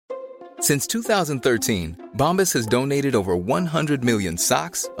Since 2013, Bombas has donated over 100 million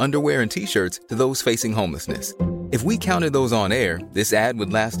socks, underwear, and T-shirts to those facing homelessness. If we counted those on air, this ad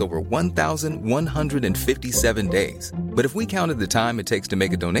would last over 1,157 days. But if we counted the time it takes to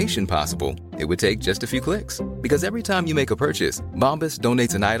make a donation possible, it would take just a few clicks. Because every time you make a purchase, Bombas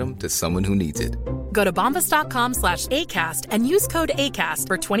donates an item to someone who needs it. Go to bombas.com/ACAST and use code ACAST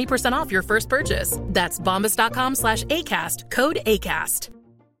for 20% off your first purchase. That's bombas.com/ACAST, code ACAST.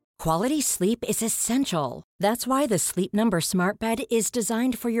 Quality sleep is essential. That's why the Sleep Number Smart Bed is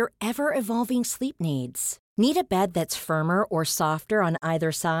designed for your ever-evolving sleep needs. Need a bed that's firmer or softer on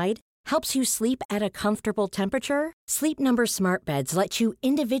either side? Helps you sleep at a comfortable temperature? Sleep Number Smart Beds let you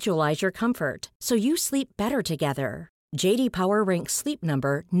individualize your comfort, so you sleep better together. J.D. Power ranks Sleep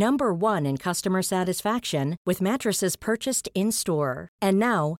Number number 1 in customer satisfaction with mattresses purchased in-store. And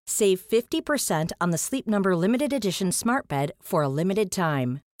now, save 50% on the Sleep Number Limited Edition Smart Bed for a limited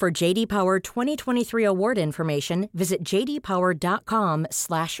time. For J.D. Power 2023 award information, visit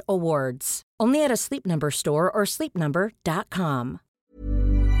jdpower.com/awards. Only at a Sleep Number store or sleepnumber.com.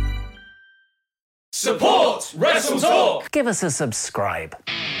 Support Wrestle Talk! Give us a subscribe.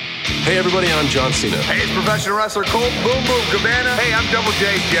 Hey everybody, I'm John Cena. Hey, it's professional wrestler Colt Boom Boom Cabana. Hey, I'm Double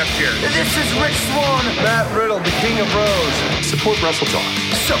J, Jeff Jarrett. This is Rich Swann. Matt Riddle, the King of Bros. Support Wrestle Talk.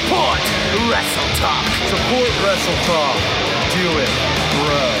 Support Wrestle Talk. Support Wrestle Talk. Do it,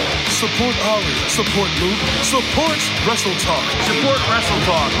 bro. Support Ollie. Support Luke. Support Wrestle Talk. Support Wrestle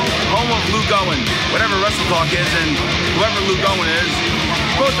Talk. Home of Luke Owen. Whatever Wrestle Talk is and whoever Luke Owen is,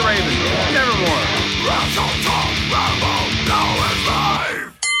 support the Raven. Nevermore. Wrestle Talk. Rambo. Now is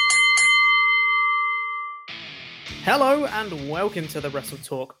live. Hello and welcome to the Wrestle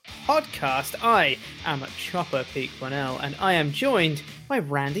Talk podcast. I am Chopper Pete Cornell and I am joined by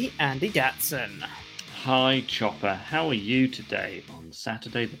Randy Andy Gatson. Hi Chopper, how are you today on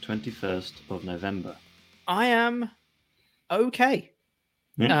Saturday the 21st of November? I am okay,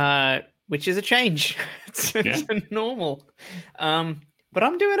 which is a change to normal, but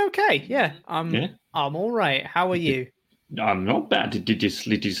I'm doing okay. Yeah, I'm all right. How are you? I'm not bad. Did you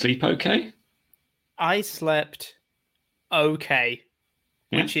sleep okay? I slept okay,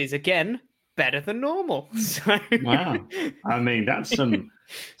 which is again better than normal. So... Wow, I mean that's some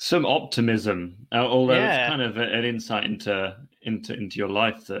optimism. Although it's kind of an insight into your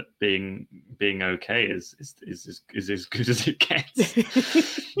life that being okay is as good as it gets.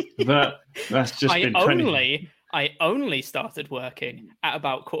 But that's just I only started working at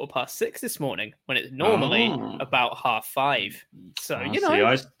about 6:15 this morning when it's normally about 5:30. So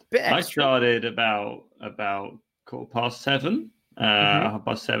I started about 7:15. 7:30.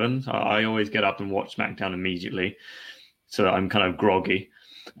 So I always get up and watch SmackDown immediately, so I'm kind of groggy.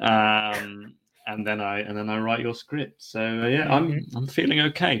 And then I write your script. So I'm feeling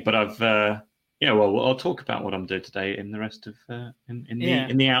okay. But I'll talk about what I'm doing today in the rest of in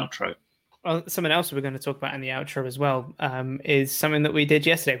the outro. Well, something else we're going to talk about in the outro as well is something that we did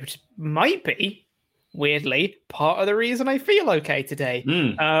yesterday, which might be, weirdly, part of the reason I feel okay today.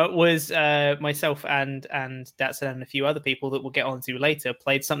 Was myself and Datsun and a few other people that we'll get onto later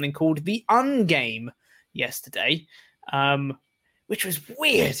played something called the Ungame yesterday, which was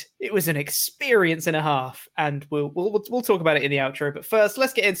weird. It was an experience and a half, and we'll talk about it in the outro. But first,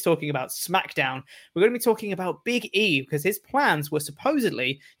 let's get into talking about SmackDown. We're going to be talking about Big E because his plans were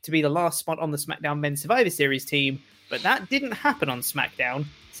supposedly to be the last spot on the SmackDown Men's Survivor Series team, but that didn't happen on SmackDown.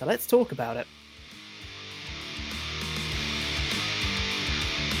 So let's talk about it.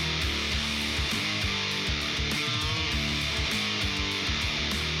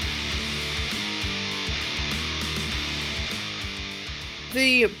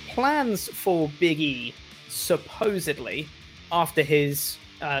 The plans for Big E, supposedly, after his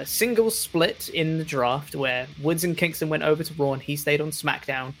singles split in the draft, where Woods and Kingston went over to Raw and he stayed on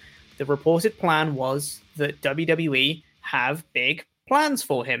SmackDown, the reported plan was that WWE have big plans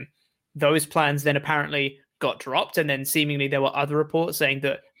for him. Those plans then apparently got dropped, and then seemingly there were other reports saying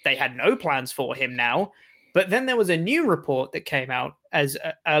that they had no plans for him now. But then there was a new report that came out as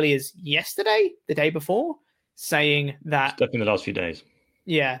early as yesterday, the day before, saying that... Stuff in the last few days.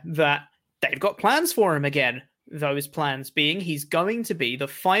 Yeah, that they've got plans for him again. Those plans being he's going to be the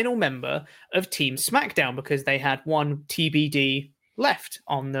final member of Team SmackDown because they had one TBD left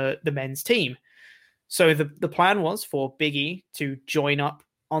on the men's team. So the plan was for Big E to join up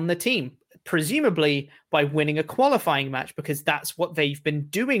on the team, presumably by winning a qualifying match, because that's what they've been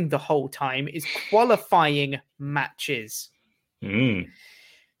doing the whole time, is qualifying matches.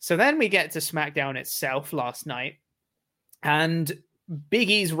 So then we get to SmackDown itself last night, and Big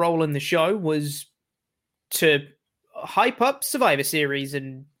E's role in the show was to hype up Survivor Series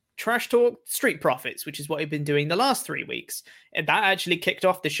and trash talk Street Profits, which is what he'd been doing the last 3 weeks. And that actually kicked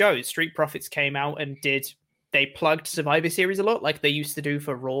off the show. Street Profits came out and they plugged Survivor Series a lot, like they used to do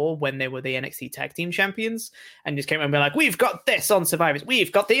for Raw when they were the NXT Tag Team Champions, and just came out and be like, we've got this on Survivors,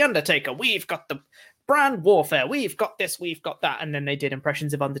 we've got The Undertaker, we've got the Brand Warfare, we've got this, we've got that. And then they did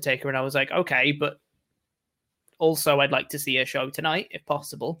impressions of Undertaker, and I was like, okay, but also I'd like to see a show tonight, if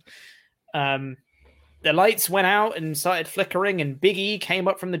possible. The lights went out and started flickering, and Big E came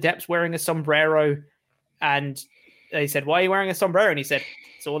up from the depths wearing a sombrero, and they said, why are you wearing a sombrero? And he said,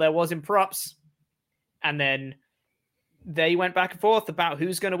 it's all there was in props. And then they went back and forth about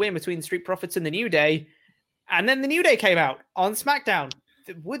who's going to win between the Street Profits and the New Day. And then the New Day came out on SmackDown.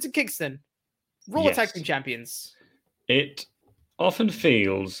 Woods and Kingston, Raw Tag Team Champions. It often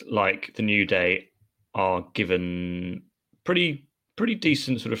feels like the New Day are given pretty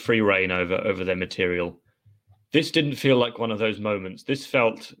decent sort of free reign over their material. This didn't feel like one of those moments. This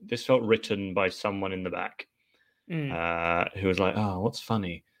felt written by someone in the back who was like, oh, what's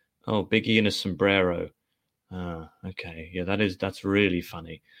funny? Oh, Big E in a sombrero. Okay. Yeah, that's really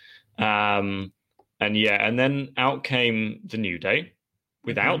funny. And then out came the New Day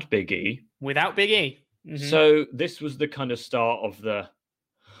without Big E. Without Big E. Mm-hmm. So this was the kind of start of the,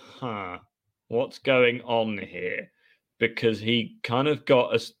 what's going on here? Because he kind of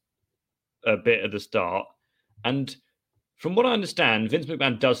got a bit at the start. And from what I understand, Vince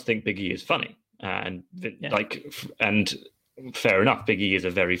McMahon does think Big E is funny. And fair enough, Big E is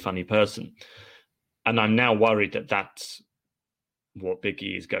a very funny person. And I'm now worried that that's what Big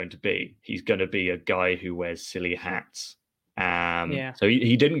E is going to be. He's going to be a guy who wears silly hats. So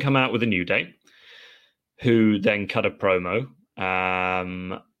he didn't come out with a New Day, who then cut a promo.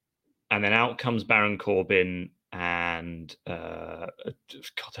 And then out comes Baron Corbin and they're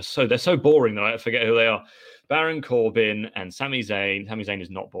so boring that I forget who they are. Baron Corbin and Sami Zayn. Sami Zayn is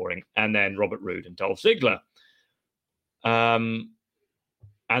not boring. And then Robert Roode and Dolph Ziggler. And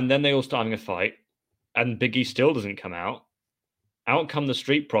then they all start having a fight, and Big E still doesn't come out. Out come the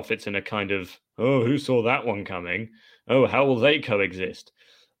Street Profits in a kind of, oh, who saw that one coming? Oh, how will they coexist?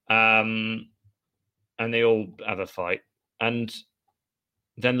 And they all have a fight. And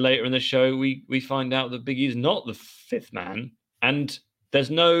then later in the show, we find out that Big E is not the fifth man. And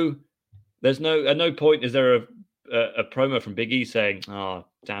at no point is there a promo from Big E saying, oh,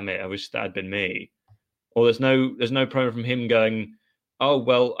 damn it, I wish that had been me. Or there's no promo from him going, oh,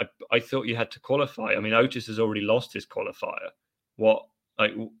 well, I thought you had to qualify. I mean, Otis has already lost his qualifier.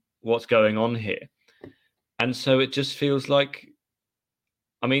 What's going on here? And so it just feels like,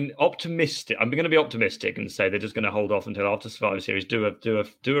 I mean, optimistic. I'm going to be optimistic and say they're just going to hold off until after Survivor Series, do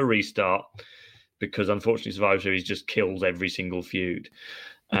a restart, because unfortunately Survivor Series just kills every single feud.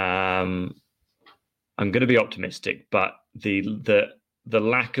 I'm going to be optimistic, but the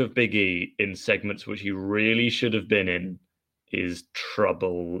lack of Big E in segments which he really should have been in is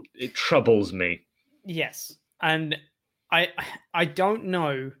trouble. It troubles me. Yes. And I don't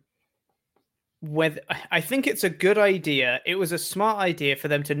know whether, I think it's a good idea. It was a smart idea for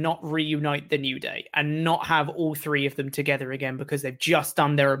them to not reunite the New Day and not have all three of them together again, because they've just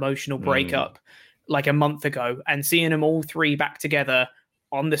done their emotional breakup like a month ago, and seeing them all three back together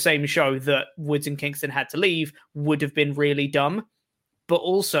on the same show that Woods and Kingston had to leave would have been really dumb. But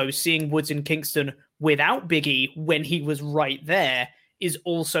also seeing Woods and Kingston without Big E when he was right there is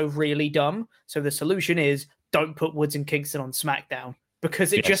also really dumb. So the solution is, don't put Woods and Kingston on SmackDown,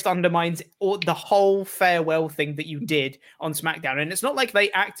 because it just undermines the whole farewell thing that you did on SmackDown. And it's not like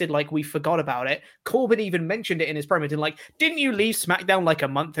they acted like we forgot about it. Corbin even mentioned it in his promo, and like, didn't you leave SmackDown like a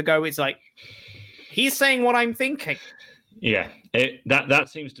month ago? It's like, he's saying what I'm thinking. Yeah, that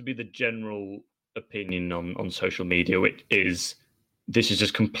seems to be the general opinion on social media, which is, this has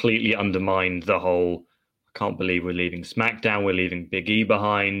just completely undermined the whole, I can't believe we're leaving SmackDown, we're leaving Big E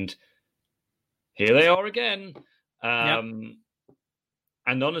behind. Here they are again. And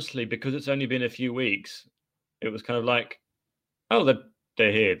honestly, because it's only been a few weeks, it was kind of like, oh,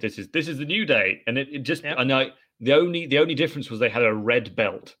 they're here. This is the New Day. And it just, I know the only difference was they had a red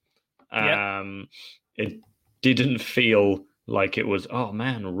belt. It didn't feel like it was, oh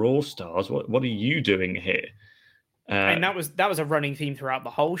man, Raw stars, what are you doing here? And that was a running theme throughout the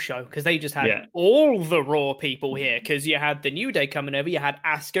whole show, because they just had all the Raw people here, because you had the New Day coming over, you had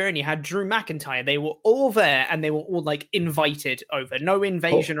Asuka, and you had Drew McIntyre. They were all there, and they were all like invited over. No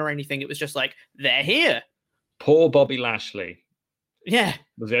invasion or anything. It was just like, they're here. Poor Bobby Lashley. Yeah.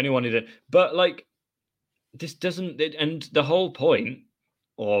 Was the only one who did. But like, this doesn't, and the whole point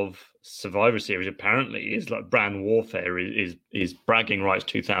of Survivor Series apparently is like brand warfare, is bragging rights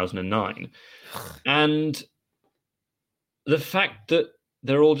 2009. And the fact that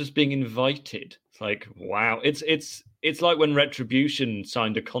they're all just being invited. It's like, wow, it's like when Retribution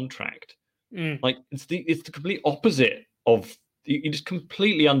signed a contract. Like it's the complete opposite of, you just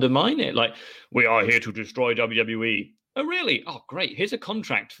completely undermine it. Like, we are here to destroy WWE. Oh, really? Oh, great. Here's a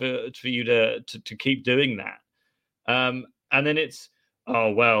contract for you to keep doing that. And then it's,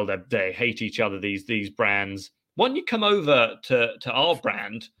 oh, well, they hate each other, these brands. Why don't you come over to our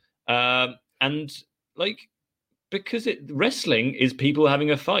brand? And like, because wrestling is people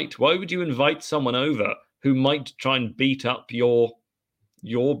having a fight. Why would you invite someone over who might try and beat up your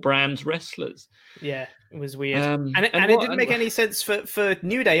brand's wrestlers? Yeah, it was weird. And it didn't make any sense for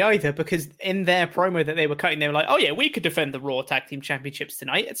New Day either, because in their promo that they were cutting, they were like, oh yeah, we could defend the Raw Tag Team Championships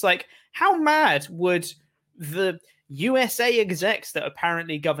tonight. It's like, how mad would the USA execs that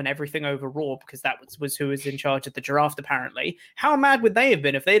apparently govern everything over Raw, because that was who was in charge of the draft apparently, how mad would they have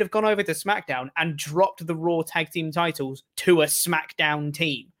been if they'd have gone over to SmackDown and dropped the Raw Tag Team titles to a SmackDown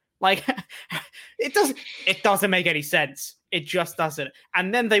team? Like, it doesn't make any sense. It just doesn't.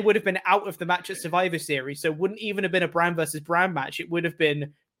 And then they would have been out of the match at Survivor Series, so it wouldn't even have been a brand versus brand match. It would have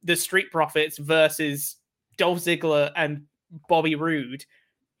been the Street Profits versus Dolph Ziggler and Bobby Roode,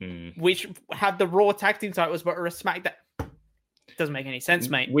 which had the Raw Tag Team titles, but are a SmackDown. Doesn't make any sense,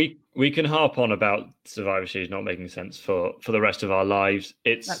 mate. We can harp on about Survivor Series not making sense for the rest of our lives.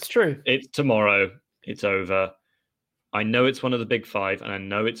 That's true. It's tomorrow. It's over. I know it's one of the big five, and I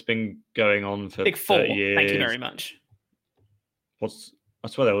know it's been going on for big four. 30 years. Thank you very much. I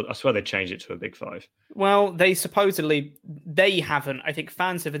swear they changed it to a big five. Well, they haven't. I think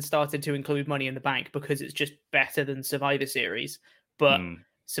fans haven't started to include Money in the Bank because it's just better than Survivor Series. But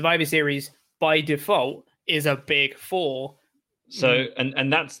Survivor Series by default is a big four. So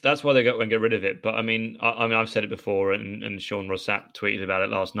and that's why they got and get rid of it. But I mean I've said it before, and Sean Rossap tweeted about it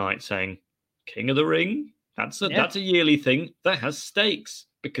last night, saying King of the Ring. That's a yearly thing that has stakes,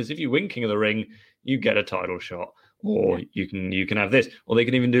 because if you win King of the Ring, you get a title shot, or you can have this, or they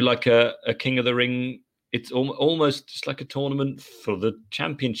can even do like a King of the Ring. It's almost just like a tournament for the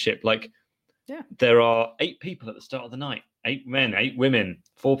championship. Like, there are 8 people at the start of the night, 8 men, 8 women,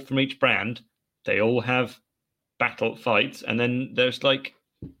 4 from each brand. They all have battle fights, and then there's like,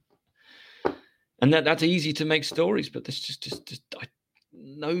 and that's easy to make stories, but there's just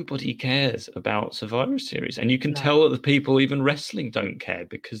nobody cares about Survivor Series, and you can tell that the people even wrestling don't care,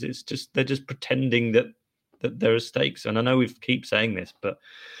 because they're just pretending that there are stakes. And I know we keep saying this, but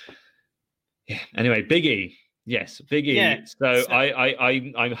yeah. Anyway, Big E, yes, Big E. Yeah. So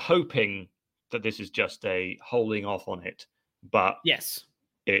I'm hoping that this is just a holding off on it, but yes,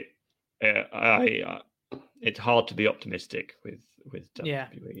 it's hard to be optimistic with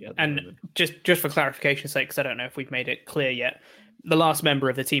WWE. And just for clarification's sake, because I don't know if we've made it clear yet, the last member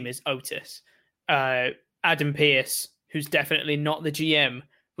of the team is Otis. Adam Pearce, who's definitely not the GM,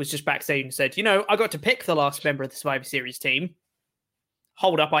 was just backstage and said, I got to pick the last member of the Survivor Series team.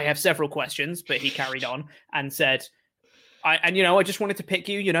 Hold up, I have several questions, but he carried on and said, I just wanted to pick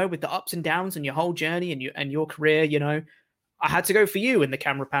you, with the ups and downs and your whole journey and your career, I had to go for you. And the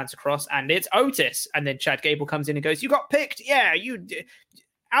camera pans across, and it's Otis. And then Chad Gable comes in and goes, you got picked. Yeah, you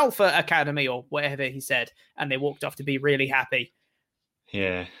Alpha Academy, or whatever he said. And they walked off to be really happy.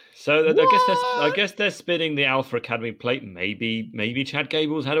 Yeah. So I guess they're spinning the Alpha Academy plate. Maybe Chad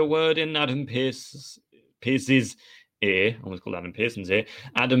Gable's had a word in Adam Pearce's ear. I almost called Adam Pearson's ear.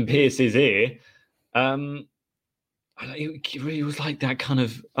 Adam Pearce's ear. It really was like that kind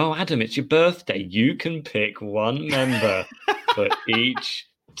of, oh, Adam, it's your birthday. You can pick one member for each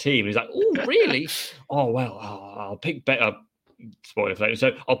team. He's like, oh, really? Oh, well, I'll pick spoiler flavor.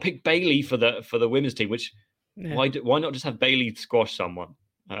 So I'll pick Bayley for the women's team. Which why not just have Bayley squash someone?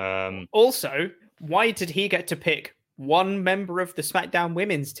 Also, why did he get to pick one member of the SmackDown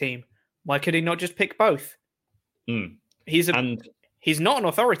women's team? Why could he not just pick both? He's not an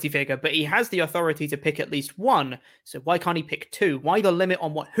authority figure, but he has the authority to pick at least one. So why can't he pick 2? Why the limit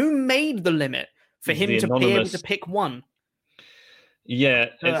on what? Who made the limit for him to be able to pick one? Yeah,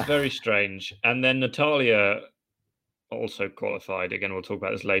 it's very strange. And then Natalya also qualified. Again, we'll talk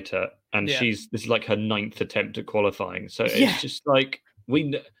about this later. And this is like her 9th attempt at qualifying. So it's just like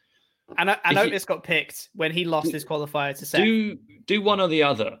And Otis got picked when he lost his qualifier to Seth. Do one or the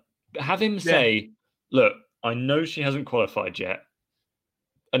other. Have him say, look, I know she hasn't qualified yet.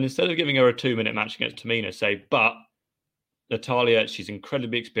 And instead of giving her a 2-minute match against Tamina, say, but Natalya, she's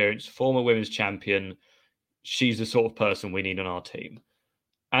incredibly experienced, former women's champion. She's the sort of person we need on our team.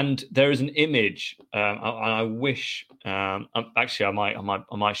 And there is an image. I wish. Actually, I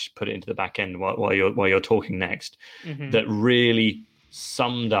might put it into the back end while you're talking next. That really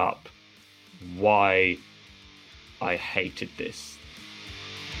summed up why I hated this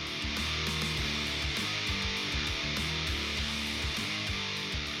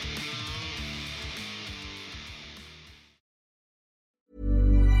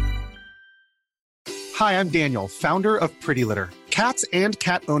Hi, I'm Daniel, founder of Pretty Litter. Cats and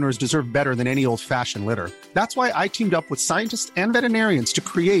cat owners deserve better than any old-fashioned litter. That's why I teamed up with scientists and veterinarians to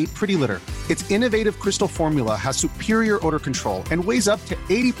create Pretty Litter. Its innovative crystal formula has superior odor control and weighs up to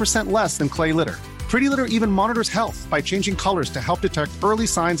 80% less than clay litter. Pretty Litter even monitors health by changing colors to help detect early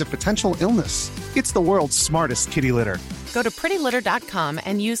signs of potential illness. It's the world's smartest kitty litter. Go to prettylitter.com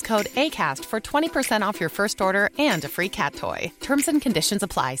and use code ACAST for 20% off your first order and a free cat toy. Terms and conditions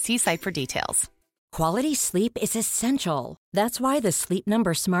apply. See site for details. Quality sleep is essential. That's why the Sleep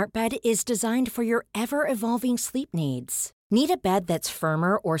Number Smart Bed is designed for your ever-evolving sleep needs. Need a bed that's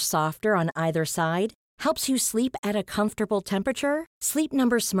firmer or softer on either side? Helps you sleep at a comfortable temperature? Sleep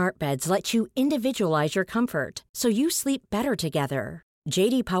Number Smart Beds let you individualize your comfort, so you sleep better together.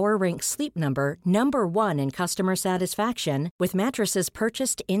 J.D. Power ranks Sleep Number number 1 in customer satisfaction with mattresses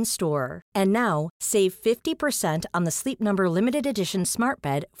purchased in-store. And now, save 50% on the Sleep Number Limited Edition Smart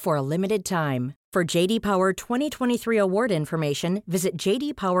Bed for a limited time. For J.D. Power 2023 award information, visit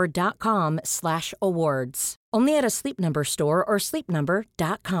jdpower.com/awards. Only at a Sleep Number store or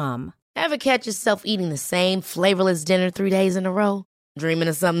sleepnumber.com. Ever catch yourself eating the same flavorless dinner 3 days in a row? Dreaming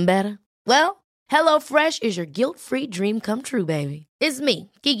of something better? Well, HelloFresh is your guilt-free dream come true, baby. It's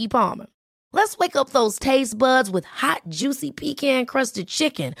me, Keke Palmer. Let's wake up those taste buds with hot, juicy pecan-crusted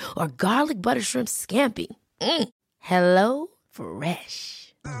chicken or garlic butter shrimp scampi. Hello Fresh.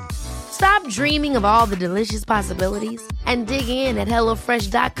 Stop dreaming of all the delicious possibilities and dig in at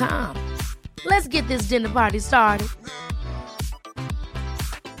HelloFresh.com. Let's get this dinner party started.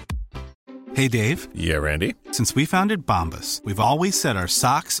 Hey, Dave. Yeah, Randy. Since we founded Bombas, we've always said our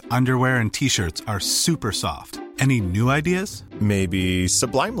socks, underwear, and T-shirts are super soft. Any new ideas? Maybe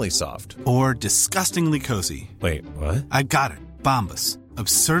sublimely soft. Or disgustingly cozy. Wait, what? I got it. Bombas.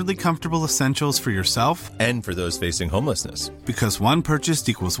 Absurdly comfortable essentials for yourself and for those facing homelessness. Because one purchased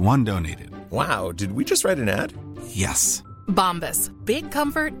equals one donated. Wow, did we just write an ad? Yes. Bombas. Big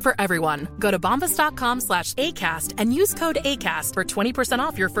comfort for everyone. Go to bombas.com/ACAST and use code ACAST for 20%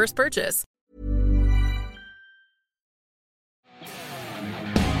 off your first purchase.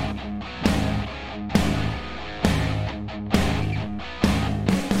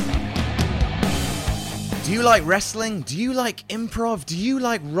 Do you like wrestling? Do you like improv? Do you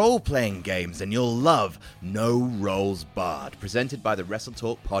like role-playing games? Then you'll love No Rolls Barred, presented by the Wrestle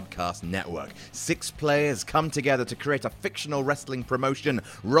Talk Podcast Network. 6 players come together to create a fictional wrestling promotion,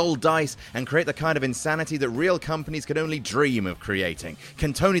 roll dice, and create the kind of insanity that real companies can only dream of creating.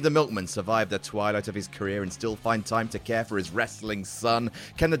 Can Tony the Milkman survive the twilight of his career and still find time to care for his wrestling son?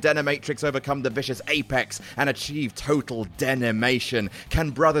 Can the Denimatrix overcome the vicious Apex and achieve total denimation? Can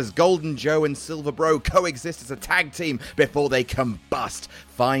brothers Golden Joe and Silver Bro coexist as a tag team before they combust?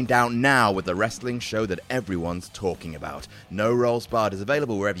 Find out now with the wrestling show that everyone's talking about. No Rolls Barred is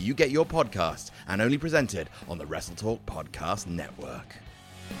available wherever you get your podcasts and only presented on the Wrestle Talk Podcast Network.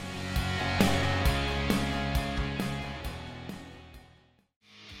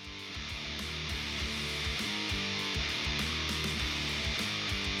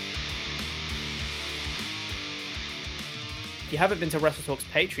 If you haven't been to Wrestle Talk's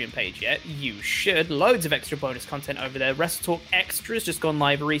Patreon page yet, you should. Loads of extra bonus content over there. Wrestle Talk Extras just gone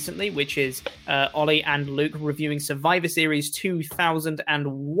live recently, which is Ollie and Luke reviewing Survivor Series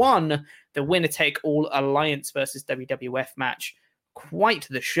 2001, the winner-take-all Alliance versus WWF match. Quite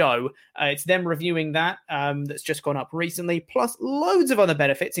the show. It's them reviewing that. That's just gone up recently, plus loads of other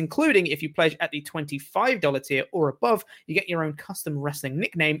benefits, including if you pledge at the $25 tier or above, you get your own custom wrestling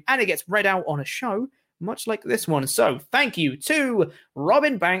nickname, and it gets read out on a show, much like this one. So thank you to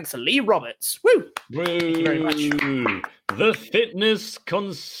Robin Banks, Lee Roberts. Woo! Woo! Thank you very much. The fitness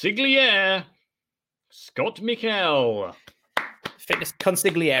consigliere, Scott Michael. Fitness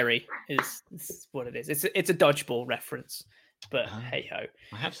consigliere is what it is. It's a dodgeball reference, but hey ho.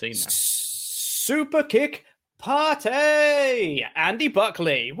 I have seen that. Super Kick Party, Andy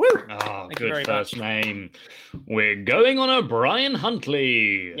Buckley. Woo! Oh, good first name. We're going on a Brian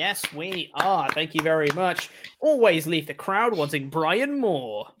Huntley. Yes, we are. Thank you very much. Always leave the crowd wanting Brian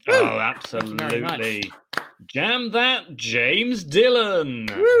Moore. Woo! Oh, absolutely. Jam that, James Dillon.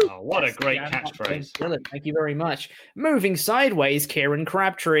 Oh, what a great catchphrase. Dillon. Thank you very much. Moving sideways, Kieran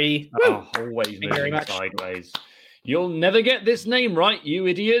Crabtree. Oh, always moving sideways. You'll never get this name right, you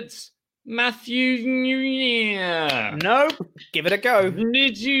idiots. Matthew Nope. Give it a go.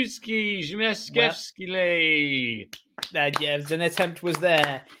 Nijuski Zmeskevskile. Yes, an attempt was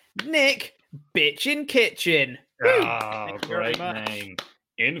there. Nick Bitchin' Kitchen. Oh, great name.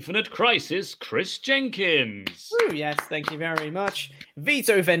 Infinite Crisis, Chris Jenkins. Woo, yes, thank you very much.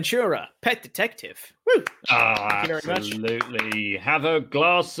 Vito Ventura, Pet Detective. Woo. Thank you very much. Absolutely. Have a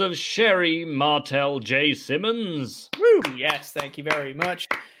glass of sherry, Martel J. Simmons. Woo, yes, thank you very much.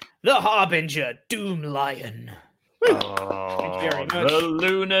 The Harbinger, Doom Lion. Woo. Thank you very much. The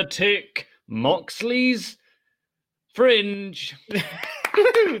Lunatic, Moxley's Fringe.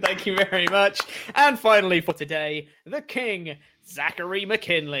 Thank you very much. And finally for today, the King, Zachary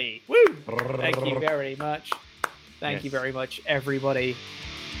McKinley. Woo! Thank you very much. Thank you very much, everybody.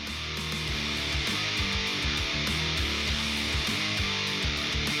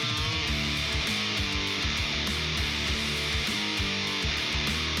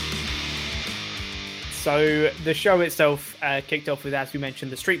 So the show itself kicked off with, as we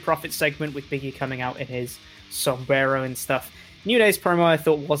mentioned, the Street Profits segment with Biggie coming out in his sombrero and stuff. New Day's promo I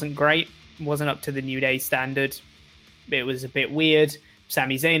thought wasn't great, wasn't up to the New Day standard. It was a bit weird.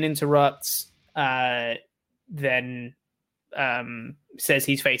 Sami Zayn interrupts, then says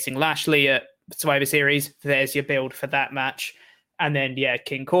he's facing Lashley at Survivor Series. There's your build for that match. And then,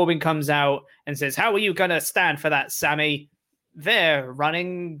 King Corbin comes out and says, how are you going to stand for that, Sami? They're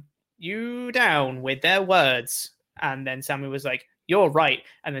running you down with their words. And then Sami was like, you're right.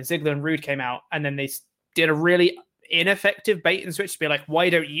 And then Ziggler and Rude came out, and then they did a really ineffective bait and switch to be like, why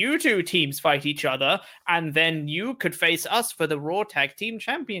don't you two teams fight each other, and then you could face us for the Raw Tag Team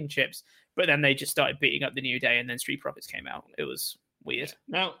Championships? But then they just started beating up the New Day, and then Street Profits came out. It was weird.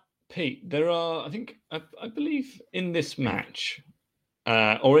 Now, Pete, there are, I believe in this match,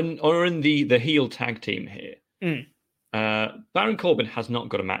 or in the heel tag team here, Baron Corbin has not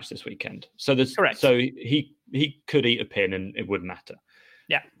got a match this weekend. So there's correct. So he could eat a pin and it wouldn't matter.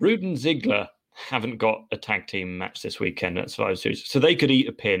 Yeah. Rude and Ziggler haven't got a tag team match this weekend at Survivor Series, so they could eat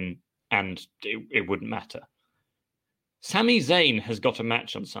a pin and it wouldn't matter. Sami Zayn has got a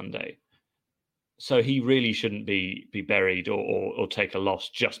match on Sunday, so he really shouldn't be buried or take a loss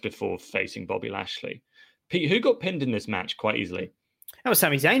just before facing Bobby Lashley. Pete, who got pinned in this match quite easily? That was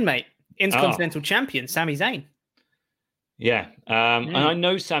Sami Zayn, mate. Intercontinental champion, Sami Zayn. Yeah, and I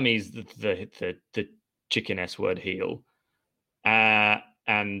know Sami's the chicken S word heel,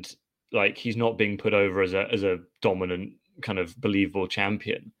 and like he's not being put over as a dominant kind of believable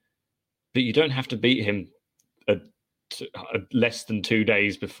champion, but you don't have to beat him less than 2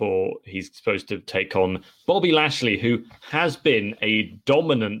 days before he's supposed to take on Bobby Lashley, who has been a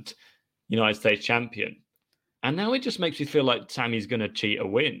dominant United States champion, and now it just makes me feel like Sami's going to cheat a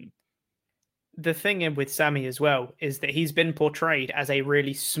win. The thing with Sami as well is that he's been portrayed as a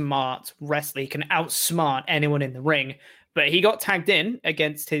really smart wrestler. He can outsmart anyone in the ring, but he got tagged in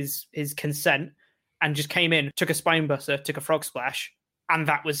against his consent and just came in, took a spine buster, took a frog splash, and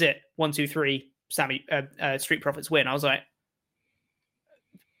that was it. 1, 2, 3, Sami Street Profits win. I was like,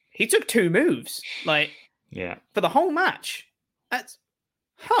 he took 2 moves, for the whole match. That's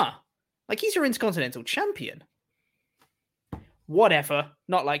like he's your Intercontinental champion. Whatever,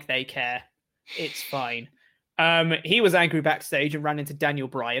 not like they care. It's fine. He was angry backstage and ran into Daniel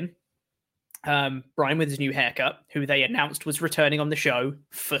Bryan. Bryan with his new haircut, who they announced was returning on the show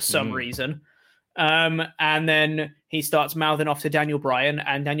for some reason. And then he starts mouthing off to Daniel Bryan,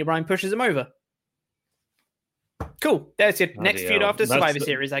 and Daniel Bryan pushes him over. Cool. There's your next feud after Survivor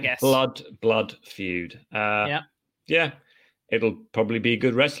Series, I guess. Blood feud. Yeah. It'll probably be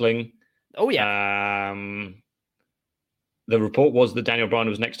good wrestling. Oh, yeah. The report was that Daniel Bryan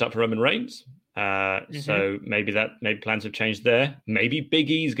was next up for Roman Reigns. So maybe plans have changed there. Maybe Big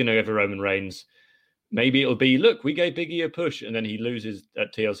E's going to go for Roman Reigns. Maybe it'll be, look, we gave Big E a push, and then he loses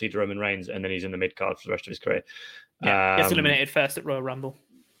at TLC to Roman Reigns, and then he's in the mid-card for the rest of his career. Yeah, gets eliminated first at Royal Rumble.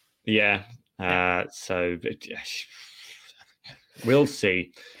 Yeah. So we'll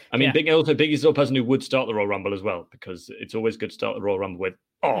see. I mean, Big E's the person who would start the Royal Rumble as well, because it's always good to start the Royal Rumble with,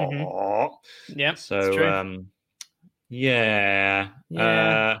 Yeah, so, yeah.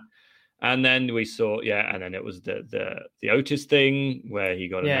 And then we saw, and then it was the Otis thing where he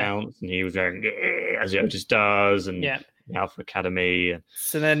got announced and he was going, as the Otis does, and the Alpha Academy.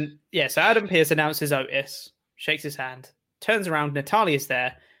 So then, so Adam Pearce announces Otis, shakes his hand, turns around, Natalia's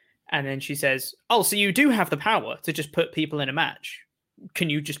there, and then she says, oh, so you do have the power to just put people in a match.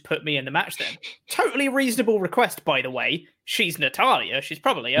 Can you just put me in the match then? Totally reasonable request, by the way. She's Natalya. She's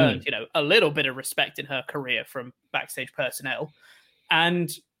probably earned, a little bit of respect in her career from backstage personnel.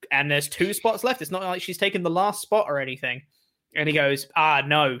 And there's 2 spots left. It's not like she's taken the last spot or anything. And he goes,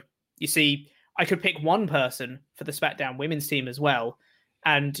 no. You see, I could pick one person for the SmackDown women's team as well.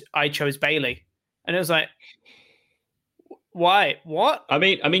 And I chose Bayley. And it was like, why? What? I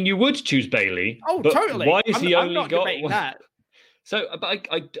mean, you would choose Bayley. Oh, totally. Why is he I'm only not got debating that. So, but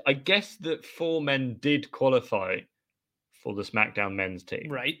I guess that 4 men did qualify for the SmackDown men's team.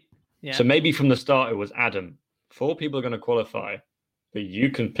 Right. Yeah. So maybe from the start it was Adam. 4 people are going to qualify, but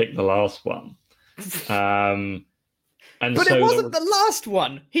you can pick the last one. But it wasn't the last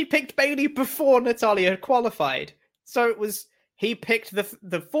one. He picked Bayley before Natalya had qualified. So it was he picked the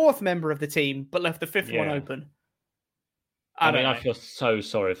 4th member of the team, but left the 5th one open. I feel so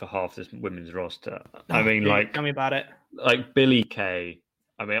sorry for half this women's roster. I mean, like, tell me about it. Like Billie Kay.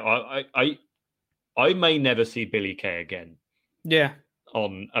 I mean, I may never see Billie Kay again. Yeah.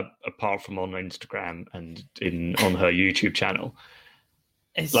 Apart from on Instagram and on her YouTube channel.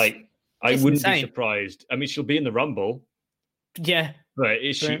 I wouldn't be surprised. I mean, she'll be in the Rumble. Yeah. But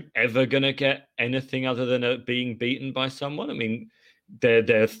is she ever going to get anything other than being beaten by someone? I mean,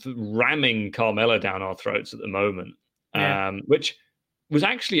 they're ramming Carmella down our throats at the moment, which was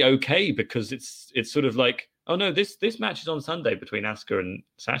actually okay because it's sort of like, oh no, this match is on Sunday between Asuka and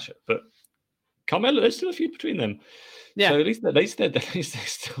Sasha, but Carmella, there's still a feud between them. Yeah. So at least they're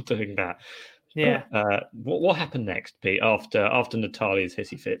still doing that. Yeah. But, what happened next, Pete? After Natalya's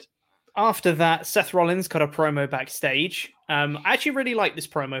hissy fit. After that, Seth Rollins cut a promo backstage. I actually really like this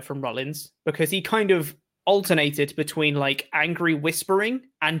promo from Rollins because he kind of alternated between like angry whispering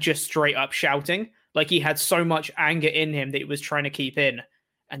and just straight up shouting. Like he had so much anger in him that he was trying to keep in.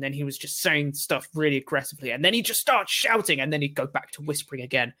 And then he was just saying stuff really aggressively. And then he just starts shouting and then he'd go back to whispering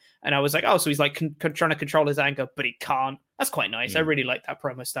again. And I was like, oh, so he's like trying to control his anger, but he can't. That's quite nice. I really like that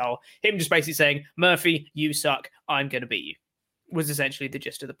promo style. Him just basically saying, Murphy, you suck. I'm going to beat you. Was essentially the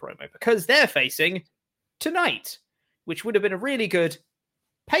gist of the promo because they're facing tonight, which would have been a really good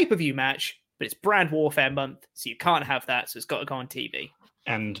pay-per-view match, but it's Brand Warfare month, so you can't have that, so it's got to go on TV.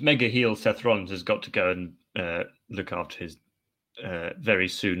 And mega heel Seth Rollins has got to go and look after his very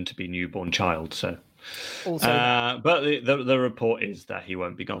soon-to-be newborn child. So, but the report is that he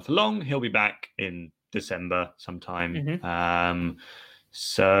won't be gone for long. He'll be back in December sometime. Mm-hmm.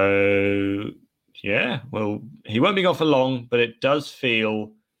 Yeah, well, he won't be gone for long, but it does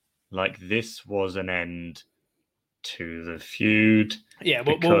feel like this was an end to the feud. Yeah,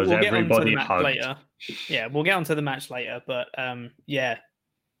 we'll get onto the match later. Yeah, we'll get onto the match later, but it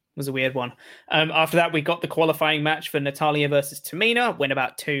was a weird one. After that, we got the qualifying match for Natalya versus Tamina. Went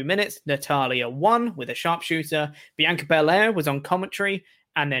about 2 minutes. Natalya won with a sharpshooter. Bianca Belair was on commentary,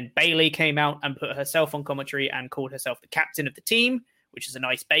 and then Bayley came out and put herself on commentary and called herself the captain of the team, which is a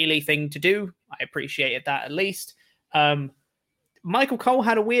nice Bayley thing to do. I appreciated that at least. Michael Cole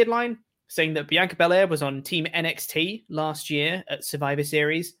had a weird line saying that Bianca Belair was on Team NXT last year at Survivor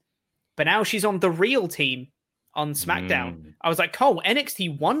Series, but now she's on the real team on SmackDown. I was like, Cole,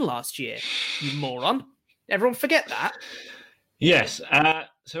 NXT won last year, you moron. Everyone forget that. Yes.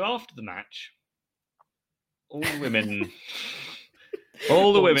 So after the match, all the women...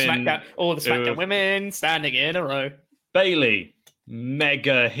 all the SmackDown women standing in a row. Bayley,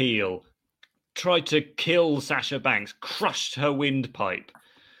 mega heel, tried to kill Sasha Banks, crushed her windpipe.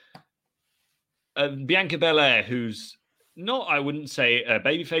 Bianca Belair, who's not, I wouldn't say a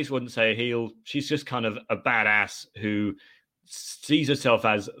babyface, wouldn't say a heel. She's just kind of a badass who sees herself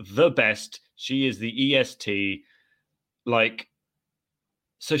as the best. She is the EST.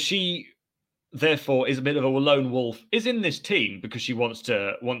 So she, therefore, is a bit of a lone wolf, is in this team because she wants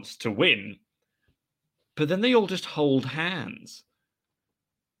to win. But then they all just hold hands.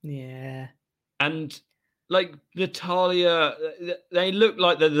 Yeah. And Natalya, they look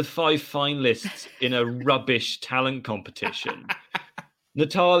like they're the 5 finalists in a rubbish talent competition.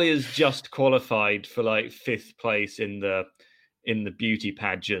 Natalya's just qualified for 5th place in the beauty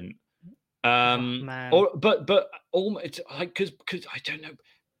pageant. Man. But it's because I don't know.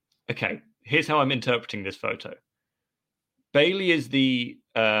 Okay, here's how I'm interpreting this photo. Bayley is the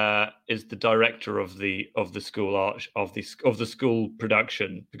director of the school art of the school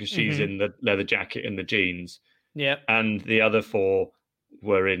production because she's in the leather jacket and the jeans. Yeah, and the other 4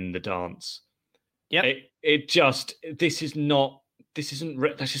 were in the dance. Yeah, this isn't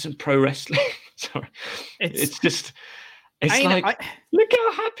pro wrestling. Sorry, look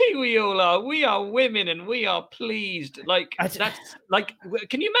how happy we all are. We are women and we are pleased.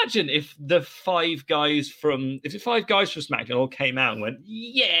 Can you imagine if the 5 guys from SmackDown all came out and went,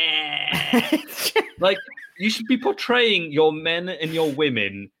 yeah. You should be portraying your men and your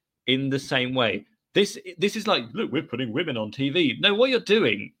women in the same way. This is like, look, we're putting women on TV. No, what you're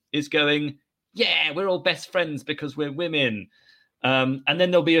doing is going, yeah, we're all best friends because we're women. And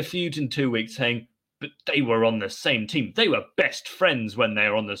then there'll be a feud in 2 weeks saying, but they were on the same team. They were best friends when they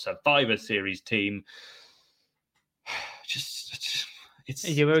were on the Survivor Series team. Are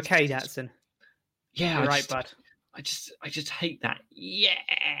you okay, Datsun? Yeah, you're right, bud. I just hate that. Yeah.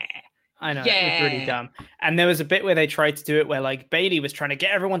 I know, it was really dumb. And there was a bit where they tried to do it where like Bayley was trying to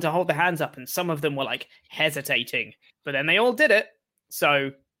get everyone to hold their hands up and some of them were like hesitating, but then they all did it.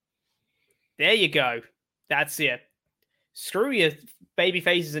 So there you go. That's it. Screw your baby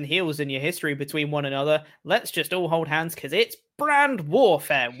faces and heels and your history between one another. Let's just all hold hands because it's brand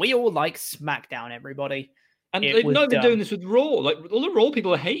warfare. We all like SmackDown, everybody. And they've not been doing this with Raw. Like all the Raw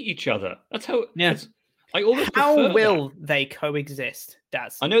people hate each other. That's how. Yeah. I always how will they coexist,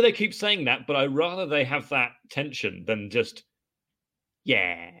 Daz? I know they keep saying that, but I'd rather they have that tension than just,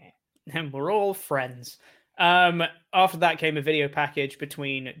 yeah. And we're all friends. After that came a video package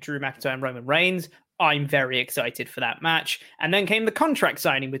between Drew McIntyre and Roman Reigns. I'm very excited for that match. And then came the contract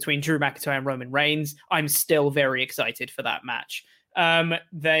signing between Drew McIntyre and Roman Reigns. I'm still very excited for that match.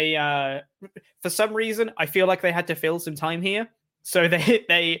 They for some reason, I feel like they had to fill some time here. So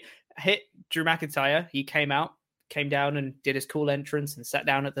they hit Drew McIntyre. He came down and did his cool entrance and sat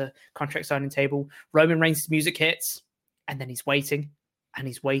down at the contract signing table. Roman Reigns' music hits, and then he's waiting, and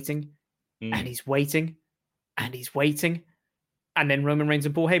he's waiting, and he's waiting, and he's waiting. And then Roman Reigns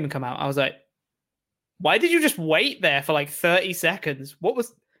and Paul Heyman come out. I was like, why did you just wait there for like 30 seconds? What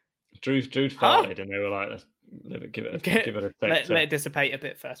was... Drew farted, and they were like, give it a sec. Let it dissipate a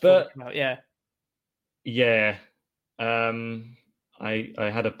bit first. But, yeah. I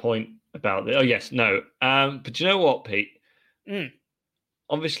had a point about this. Oh, yes, no. But you know what, Pete?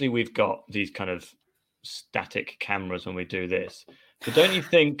 Obviously, we've got these kind of static cameras when we do this. But don't you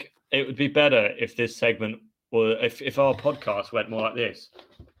think it would be better if this segment, or if our podcast went more like this?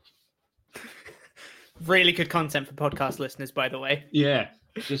 Really good content for podcast listeners, by the way. Yeah,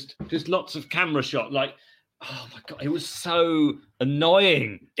 just lots of camera shot. Like, oh my God, it was so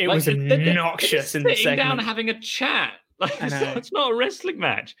annoying. It was obnoxious in the segment. Sitting down having a chat. Like, it's not a wrestling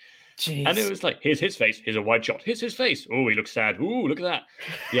match. Jeez. And it was like, here's his face. Here's a wide shot. Here's his face. Oh, he looks sad. Ooh, look at that.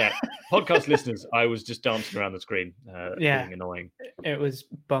 Yeah. Podcast listeners, I was just dancing around the screen. Being annoying. It was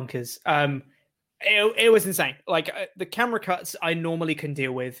bonkers. It was insane. Like the camera cuts I normally can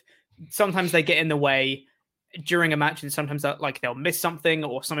deal with. Sometimes they get in the way during a match, and sometimes they'll miss something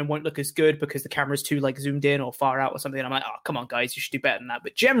or something won't look as good because the camera's too like zoomed in or far out or something. And I'm like, oh, come on, guys, you should do better than that.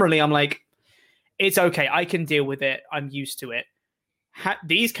 But generally, I'm like, it's okay. I can deal with it. I'm used to it.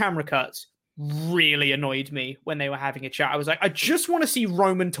 These camera cuts really annoyed me when they were having a chat. I was like, I just want to see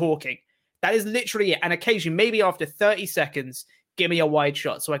Roman talking. That is literally it. And occasionally, maybe after 30 seconds, give me a wide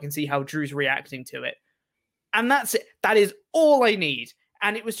shot so I can see how Drew's reacting to it. And that's it. That is all I need.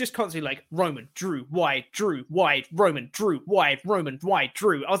 And it was just constantly like, Roman, Drew, wide, Roman, Drew, wide, Roman, wide,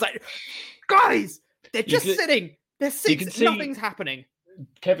 Drew. I was like, guys, they're just sitting. They're sitting. Nothing's happening.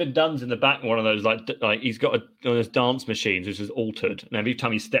 Kevin Dunn's in the back, one of those like he's got one of those dance machines which is altered, and every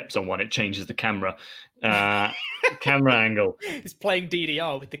time he steps on one, it changes the camera angle. He's playing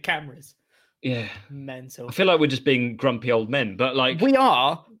DDR with the cameras. Yeah, mental. I feel like we're just being grumpy old men, but like we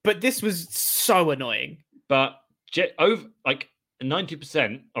are. But this was so annoying. But over like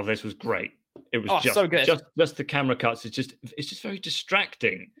 90% of this was great. It was so good. Just the camera cuts. It's just very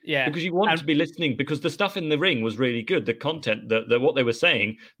distracting. Yeah, because you want to be listening because the stuff in the ring was really good. The content, the what they were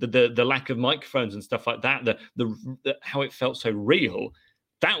saying, the lack of microphones and stuff like that, the how it felt so real,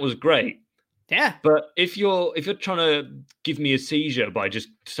 that was great. Yeah. But if you're trying to give me a seizure by just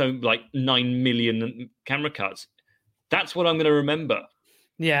so like 9 million camera cuts, that's what I'm going to remember.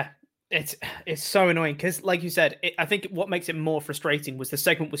 Yeah. It's so annoying because, like you said, I think what makes it more frustrating was the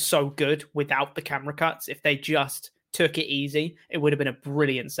segment was so good without the camera cuts. If they just took it easy, it would have been a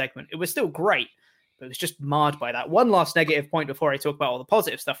brilliant segment. It was still great, but it was just marred by that. One last negative point before I talk about all the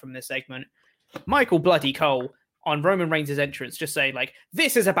positive stuff from this segment. Michael Bloody Cole on Roman Reigns' entrance just saying, like,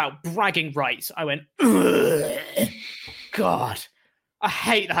 this is about bragging rights. I went, ugh. God, I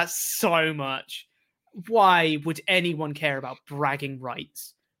hate that so much. Why would anyone care about bragging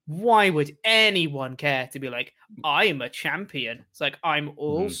rights? Why would anyone care to be like, I'm a champion? It's like, I'm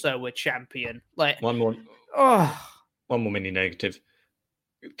also a champion. Like one more mini negative.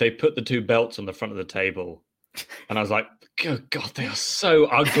 They put the two belts on the front of the table, and I was like, good God, they are so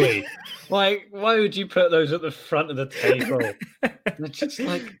ugly. Like, why would you put those at the front of the table?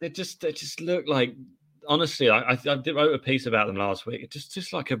 They just look like. Honestly, I wrote a piece about them last week. It's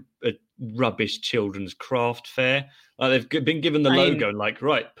just like a rubbish children's craft fair. Like they've been given the logo and like,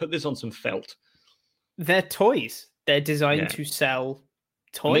 right, put this on some felt. They're toys. They're designed to sell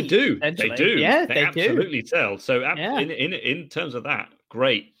toys. And they do. Yeah, they do. Absolutely sell. So in terms of that,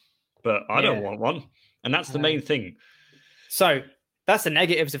 great. But I don't want one. And that's the main thing. So that's the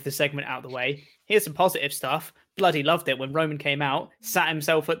negatives of the segment out of the way. Here's some positive stuff. Bloody loved it when Roman came out, sat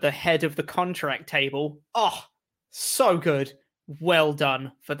himself at the head of the contract table. Oh, So good. Well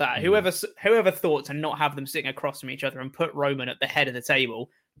done for that. Whoever thought to not have them sitting across from each other and put Roman at the head of the table,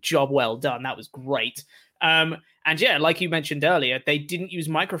 job well done. That was great. And yeah, like you mentioned earlier, they didn't use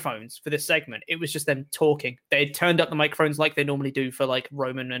microphones for this segment. It was just them talking. They had turned up the microphones like they normally do for like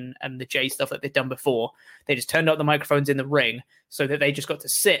Roman and the Jay stuff that they'd done before. They just turned up the microphones in the ring so that they just got to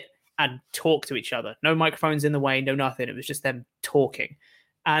sit and talk to each other. No microphones in the way, no nothing. It was just them talking.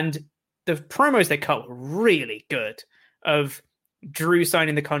 And the promos they cut were really good, of Drew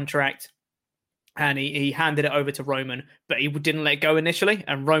signing the contract, and he handed it over to Roman, but he didn't let go initially,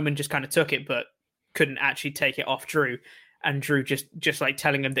 and Roman just kind of took it, but couldn't actually take it off Drew. And Drew just like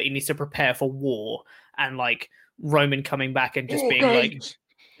telling him that he needs to prepare for war, and like Roman coming back and just being like,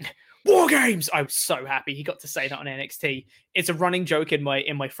 War Games! I was so happy he got to say that on NXT. It's a running joke in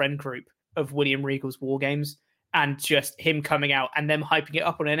my friend group of William Regal's War Games, and just him coming out and them hyping it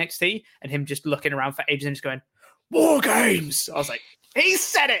up on NXT, and him just looking around for ages and just going, War Games! I was like, he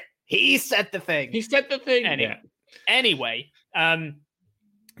said it! He said the thing! He said the thing! Anyway,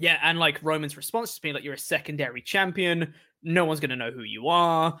 yeah, and like Roman's response to being like, you're a secondary champion, no one's going to know who you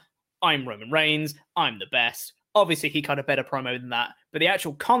are, I'm Roman Reigns, I'm the best. Obviously, he cut a better promo than that, but the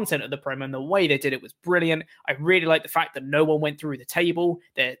actual content of the promo and the way they did it was brilliant. I really like the fact that no one went through the table.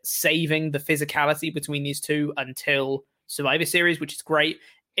 They're saving the physicality between these two until Survivor Series, which is great.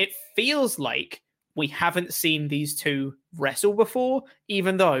 It feels like we haven't seen these two wrestle before,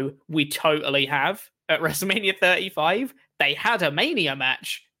 even though we totally have at WrestleMania 35. They had a Mania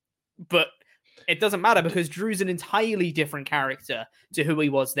match, but it doesn't matter because Drew's an entirely different character to who he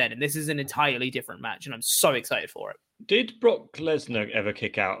was then. And this is an entirely different match. And I'm so excited for it. Did Brock Lesnar ever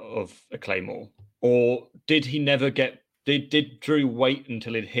kick out of a Claymore? Or did he never get... Did Drew wait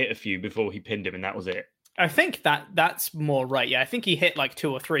until it hit a few before he pinned him and that was it? I think that's more right. Yeah, I think he hit like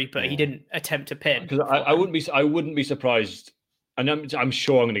 2 or 3, but he didn't attempt to pin. Because I wouldn't be surprised. And I'm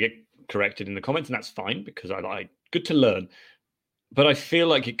sure I'm going to get corrected in the comments, and that's fine because I like good to learn. But I feel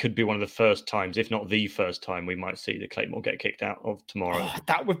like it could be one of the first times, if not the first time, we might see the Claymore get kicked out of tomorrow. Oh,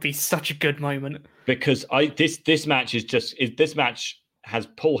 that would be such a good moment. Because this match this match has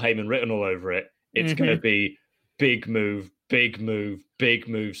Paul Heyman written all over it. It's going to be big move,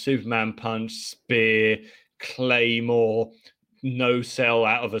 Superman punch, spear, Claymore, no sell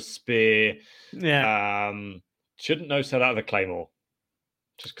out of a spear. Yeah. Shouldn't no sell out of a Claymore.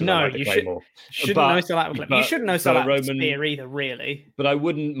 No, you shouldn't know sell out of a Claymore. You shouldn't know sell out of a spear either, really. But I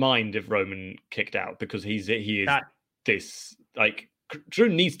wouldn't mind if Roman kicked out because he is this like Drew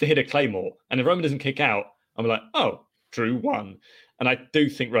needs to hit a Claymore, and if Roman doesn't kick out, I'm like, oh, Drew won, and I do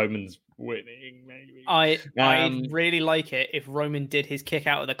think Roman's winning. Maybe I really like it if Roman did his kick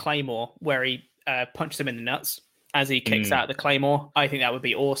out of the Claymore where he punched him in the nuts as he kicks out the Claymore. I think that would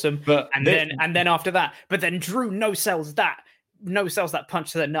be awesome. Then after that, but then Drew no sells that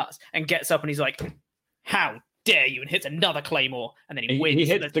punch to the nuts and gets up and he's like, how dare you, and hits another Claymore, and then he wins. He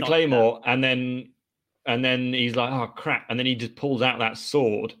hits the Claymore and then he's like, oh crap, and then he just pulls out that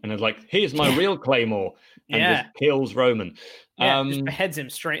sword and is like, here's my real Claymore, and just kills Roman. Just beheads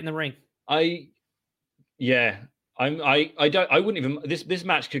him straight in the ring. Wouldn't even, this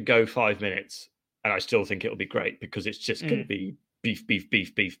match could go 5 minutes and I still think it'll be great because it's just going to be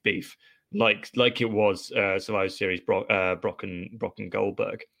beef. Like it was Survivor Series Brock and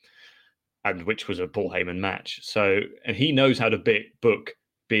Goldberg, and which was a Paul Heyman match. So, and he knows how to book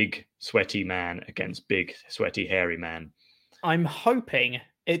big sweaty man against big sweaty hairy man. I'm hoping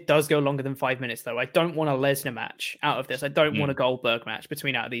it does go longer than 5 minutes, though. I don't want a Lesnar match out of this. I don't want a Goldberg match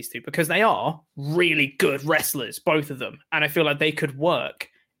between out of these two because they are really good wrestlers, both of them, and I feel like they could work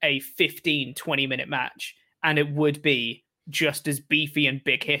a 15-20 minute match, and it would be just as beefy and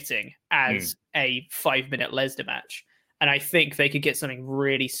big hitting as a 5 minute Lesnar match. And I think they could get something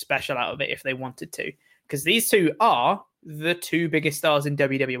really special out of it if they wanted to, because these two are the two biggest stars in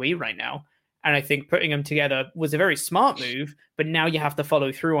WWE right now. And I think putting them together was a very smart move, but now you have to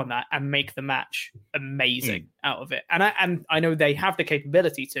follow through on that and make the match amazing out of it. And I know they have the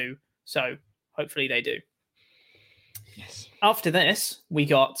capability to, so hopefully they do. Yes. After this, we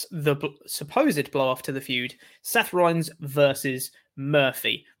got the supposed blow-off to the feud, Seth Rollins versus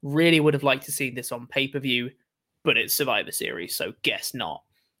Murphy. Really would have liked to see this on pay-per-view, but it's Survivor Series, so guess not.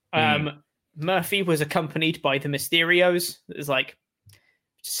 Murphy was accompanied by the Mysterios. It was like,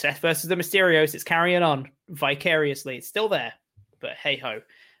 Seth versus the Mysterios, it's carrying on vicariously. It's still there, but hey-ho.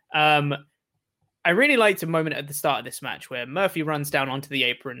 I really liked a moment at the start of this match where Murphy runs down onto the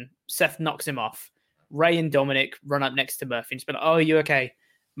apron, Seth knocks him off, Ray and Dominic run up next to Murphy and just be like, oh, are you okay?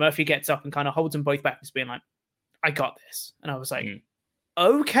 Murphy gets up and kind of holds them both back and just being like, I got this. And I was like,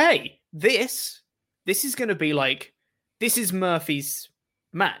 okay, this this is going to be like, this is Murphy's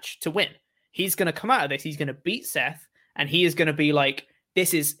match to win. He's going to come out of this. He's going to beat Seth, and he is going to be like,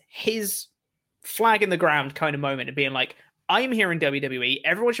 this is his flag in the ground kind of moment of being like, I'm here in WWE.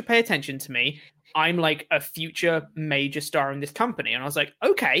 Everyone should pay attention to me. I'm like a future major star in this company. And I was like,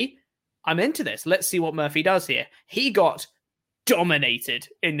 okay, I'm into this. Let's see what Murphy does here. He got dominated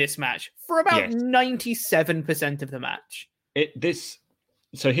in this match for about 97% of the match.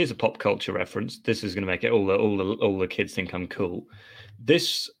 So here's a pop culture reference. This is going to make it all the kids think I'm cool.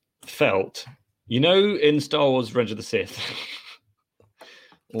 This felt, in Star Wars: Revenge of the Sith,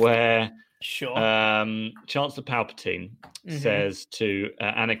 where Chancellor Palpatine says to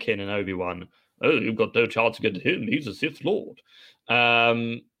Anakin and Obi-Wan, "Oh, you've got no chance against him. He's a Sith Lord."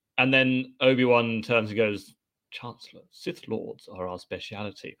 And then Obi-Wan turns and goes, "Chancellor, Sith Lords are our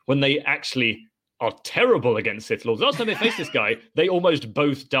speciality." When they actually are terrible against Sith Lords. Last time they faced this guy, they almost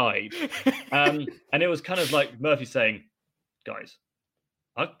both died. And it was kind of like Murphy saying, "Guys,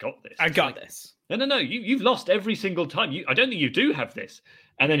 I've got this. I got this. No. You've lost every single time. I don't think you do have this."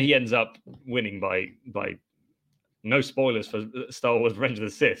 And then he ends up winning by no spoilers for Star Wars: Revenge of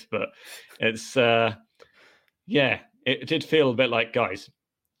the Sith, but it's it did feel a bit like, guys,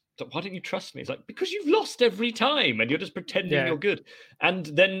 why don't you trust me? It's like, because you've lost every time and you're just pretending you're good. And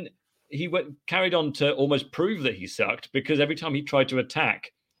then he carried on to almost prove that he sucked, because every time he tried to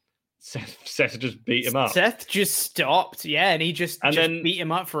attack, Seth just beat him up. Seth just stopped, and he just beat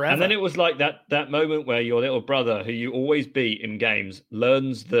him up forever. And then it was like that moment where your little brother, who you always beat in games,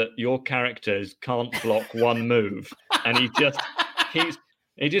 learns that your characters can't block one move, and he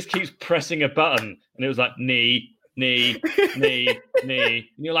just keeps pressing a button, and it was like knee, knee, and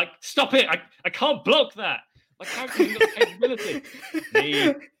you're like, stop it! I can't block that. My character hasn't got the capability.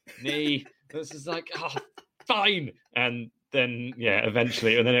 Knee. This is like, fine. And then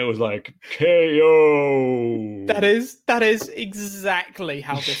eventually, and then it was like KO. That is exactly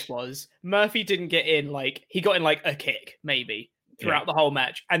how this was. Murphy didn't get in, like, he got in like a kick maybe throughout the whole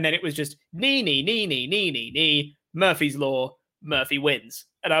match, and then it was just knee. Murphy's Law. Murphy wins,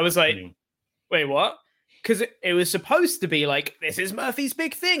 and I was like, wait, what? Because it was supposed to be like, this is Murphy's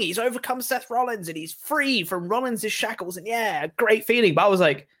big thing. He's overcome Seth Rollins and he's free from Rollins' shackles, and great feeling. But I was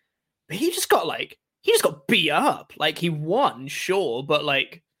like, he just got beat up. Like, he won, sure, but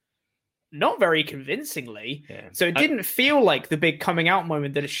like not very convincingly. Yeah. So it didn't feel like the big coming out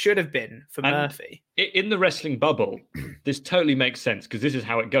moment that it should have been for Murphy. In the wrestling bubble, this totally makes sense, because this is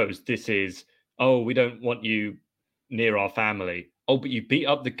how it goes. This is, we don't want you near our family. Oh, but you beat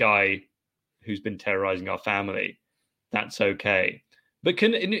up the guy who's been terrorizing our family. That's okay. But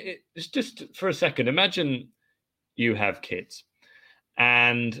it's just for a second, imagine you have kids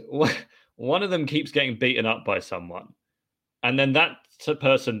and one of them keeps getting beaten up by someone, and then that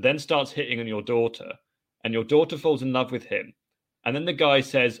person then starts hitting on your daughter, and your daughter falls in love with him, and then the guy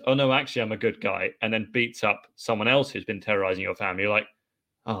says, "Oh no, actually I'm a good guy," and then beats up someone else who's been terrorizing your family. You're like,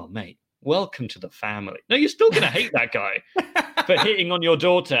 "Oh mate, welcome to the family." No, you're still going to hate that guy for hitting on your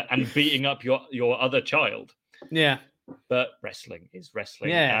daughter and beating up your other child. Yeah. But wrestling is wrestling.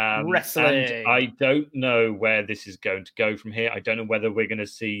 Yeah, wrestling. And I don't know where this is going to go from here. I don't know whether we're going to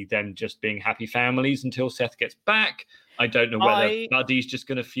see them just being happy families until Seth gets back. I don't know whether Buddy's just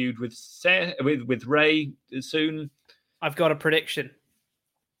going to feud with with Ray soon. I've got a prediction.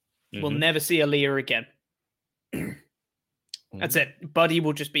 We'll never see Aaliyah again. That's it. Buddy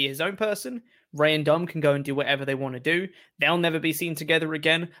will just be his own person. Ray and Dom can go and do whatever they want to do. They'll never be seen together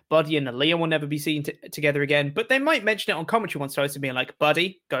again. Buddy and Aaliyah will never be seen together again. But they might mention it on commentary once, to being like,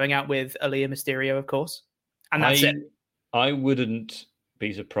 Buddy going out with Aaliyah Mysterio, of course. And that's it. I wouldn't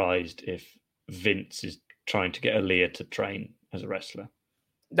be surprised if Vince is trying to get Aaliyah to train as a wrestler.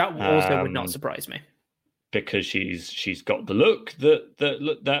 That also would not surprise me. Because she's got the look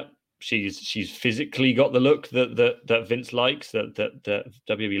that she's physically got the look that Vince likes, that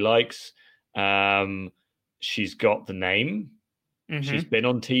WWE likes. She's got the name. She's been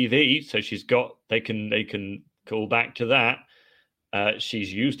on TV, so they can call back to that.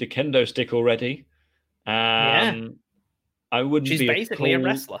 She's used a kendo stick already. I wouldn't she's be basically a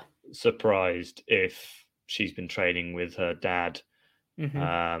wrestler. Surprised if she's been training with her dad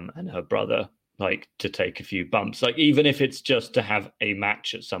and her brother, like, to take a few bumps, like, even if it's just to have a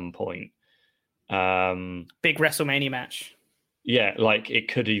match at some point. Big WrestleMania match. Yeah, like,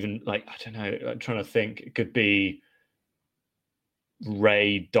 it could even, like, I don't know, I'm trying to think. It could be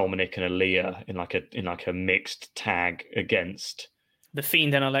Ray, Dominic, and Aaliyah in like a mixed tag against The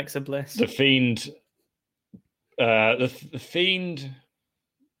Fiend and Alexa Bliss. The Fiend, the Fiend,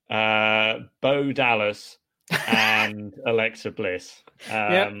 Bo Dallas, and Alexa Bliss.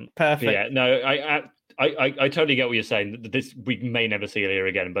 Perfect. Yeah, no, I totally get what you're saying. This we may never see Aaliyah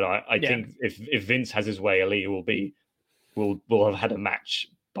again, but I think if Vince has his way, Aaliyah will have had a match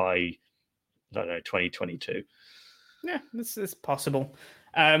by, I don't know, 2022. Yeah, this is possible.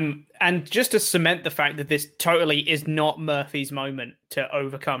 And just to cement the fact that this totally is not Murphy's moment to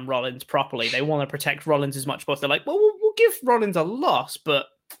overcome Rollins properly. They want to protect Rollins as much as possible. They're like, well, we'll give Rollins a loss, but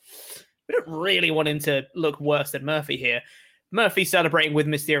we don't really want him to look worse than Murphy here. Murphy celebrating with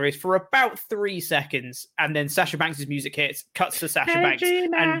Mysterious for about 3 seconds, and then Sasha Banks' music hits, cuts to Sasha Banks.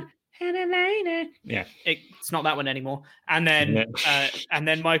 Yeah, it's not that one anymore. And then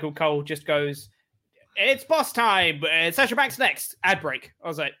Michael Cole just goes, "It's boss time. Sasha Banks next." Ad break. I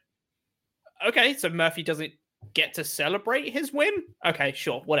was like, okay, so Murphy doesn't get to celebrate his win? Okay,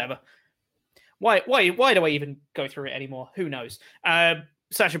 sure, whatever. Why do I even go through it anymore? Who knows?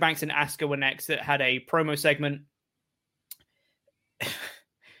 Sasha Banks and Asuka were next that had a promo segment.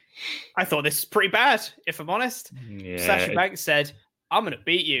 I thought this was pretty bad, if I'm honest. Yeah. Sasha Banks said, "I'm going to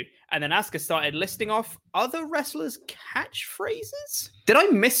beat you." And then Asuka started listing off other wrestlers' catchphrases. Did I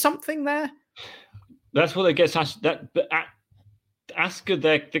miss something there? That's what I guess. Asuka,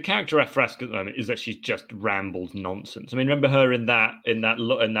 the character for Asuka at the moment is that she's just rambled nonsense. I mean, remember her in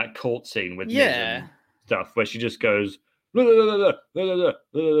that court scene with Miz and stuff, where she just goes, blah, blah, blah,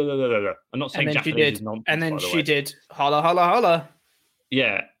 blah. I'm not saying Japanese is nonsense. And then she did holla, holla, holla.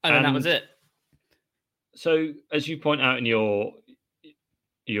 Yeah, and then that was it. So, as you point out in your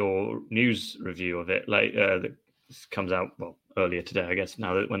news review of it, that comes out earlier today, I guess.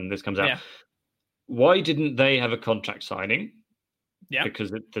 Now that when this comes out, why didn't they have a contract signing? Yeah,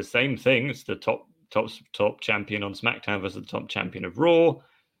 because it's the same thing. It's the top champion on SmackDown versus the top champion of Raw.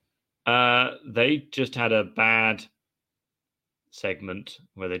 They just had a bad segment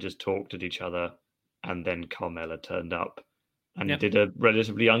where they just talked at each other, and then Carmella turned up and did a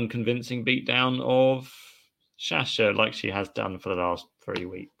relatively unconvincing beatdown of Sasha, like she has done for the last 3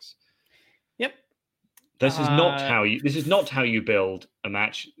 weeks. Yep. This is not how you build a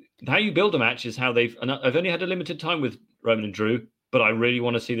match. How you build a match is how I've only had a limited time with Roman and Drew, but I really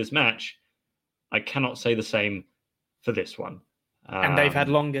want to see this match. I cannot say the same for this one. And they've had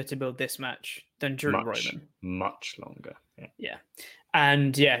longer to build this match than Drew and Roman. Much longer. Yeah.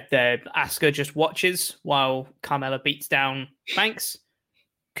 And Asuka just watches while Carmella beats down Banks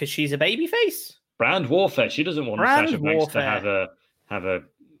because she's a babyface. Brand warfare. She doesn't want Sasha Banks to have an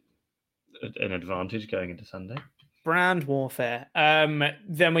advantage going into Sunday. Brand warfare.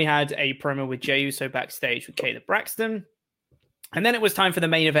 Then we had a promo with Jey Uso backstage with Kayla Braxton. And then it was time for the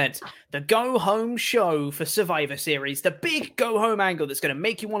main event, the go-home show for Survivor Series, the big go-home angle that's going to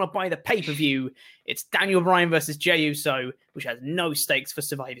make you want to buy the pay-per-view. It's Daniel Bryan versus Jey Uso, which has no stakes for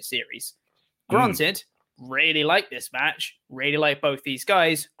Survivor Series. Granted, really like this match, really like both these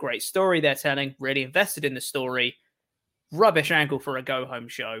guys, great story they're telling, really invested in the story. Rubbish angle for a go-home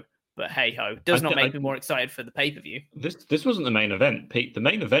show, but hey-ho, does not make me more excited for the pay-per-view. This wasn't the main event, Pete. The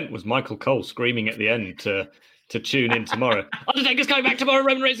main event was Michael Cole screaming at the end to tune in tomorrow. Undertaker's coming back tomorrow.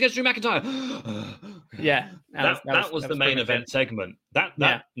 Roman Reigns against Drew McIntyre. That was the main event segment.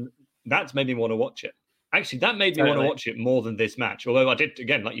 That's made me want to watch it. Actually, that made me want to watch it more than this match. Although I did,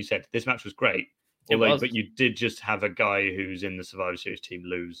 again, like you said, this match was great. But you did just have a guy who's in the Survivor Series team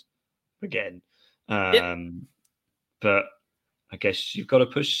lose again. But I guess you've got to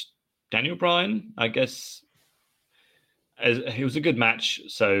push Daniel Bryan. I guess it was a good match,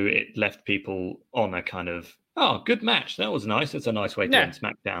 so it left people on a kind of, good match. That was nice. It's a nice way to end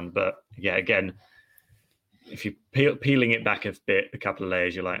SmackDown. But yeah, again, if you're peeling it back a couple of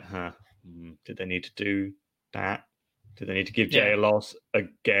layers, you're like, did they need to do that? Did they need to give Jey a loss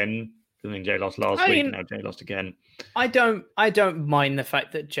again? I mean, Jey lost last week, now Jey lost again. I don't mind the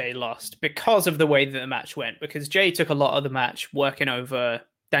fact that Jey lost because of the way that the match went, because Jey took a lot of the match working over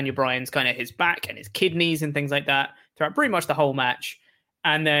Daniel Bryan's kind of his back and his kidneys and things like that throughout pretty much the whole match.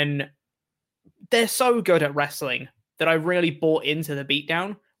 And then they're so good at wrestling that I really bought into the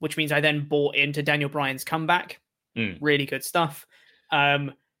beatdown, which means I then bought into Daniel Bryan's comeback. Really good stuff.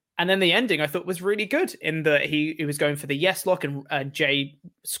 And then the ending I thought was really good in that he was going for the yes lock and Jey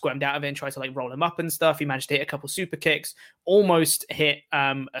squirmed out of it and tried to roll him up and stuff. He managed to hit a couple super kicks, almost hit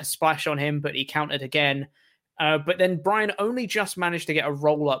a splash on him, but he countered again. But then Bryan only just managed to get a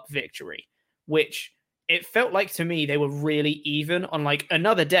roll-up victory, which it felt like to me they were really even on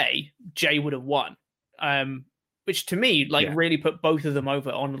another day, Jey would have won. Which to me, really put both of them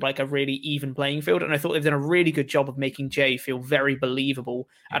over on a really even playing field. And I thought they've done a really good job of making Jey feel very believable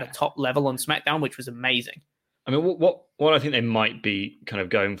at a top level on SmackDown, which was amazing. I mean, what I think they might be kind of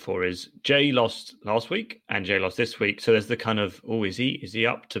going for is Jay lost last week and Jay lost this week. So there's the kind of, is he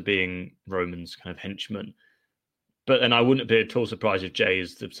up to being Roman's kind of henchman? But then I wouldn't be at all surprised if Jay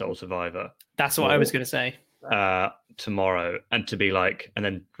is the sole survivor. That's what I was going to say. Tomorrow, and to be like, and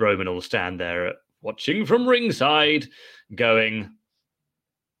then Roman will stand there watching from ringside, going,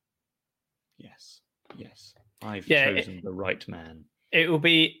 "Yes, I've chosen the right man." It will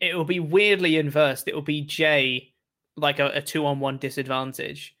be weirdly inversed. It will be Jay like a 2-on-1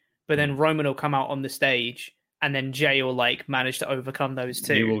 disadvantage, but then Roman will come out on the stage, and then Jay will like manage to overcome those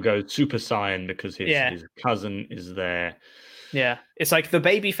two. He will go Super Saiyan because his cousin is there. Yeah, it's like the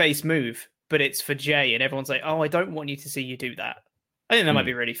babyface move, but it's for Jay, and everyone's like, "Oh, I don't want you to see you do that." I think that might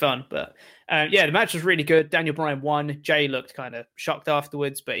be really fun, but the match was really good. Daniel Bryan won. Jay looked kind of shocked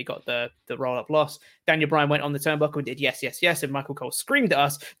afterwards, but he got the roll-up loss. Daniel Bryan went on the turnbuckle and did yes, yes, yes, and Michael Cole screamed at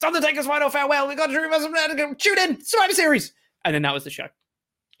us, "It's Undertaker's final farewell. We got to do tune in, Survivor Series," and then that was the show.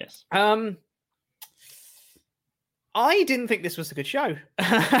 Yes. I didn't think this was a good show.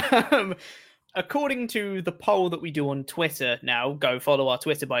 According to the poll that we do on Twitter now, go follow our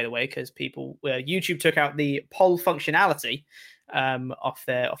Twitter, by the way, because YouTube took out the poll functionality off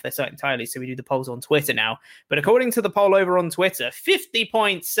their site entirely, so we do the polls on Twitter now. But according to the poll over on Twitter,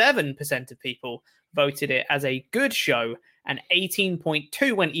 50.7% of people voted it as a good show, and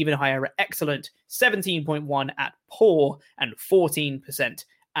 18.2% went even higher at excellent, 17.1% at poor, and 14%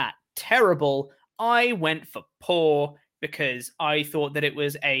 at terrible. I went for poor because I thought that it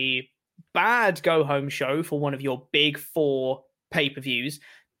was a bad go-home show for one of your big 4 pay-per-views.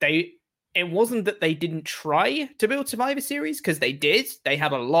 It wasn't that they didn't try to build Survivor Series, because they did. They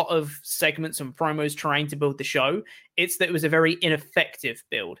had a lot of segments and promos trying to build the show. It's that it was a very ineffective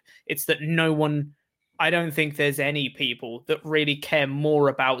build. It's that I don't think there's any people that really care more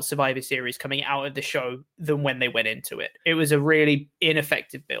about Survivor Series coming out of the show than when they went into it. It was a really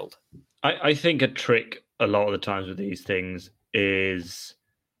ineffective build. I think a trick a lot of the times with these things is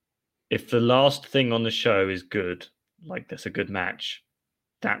if the last thing on the show is good, like that's a good match,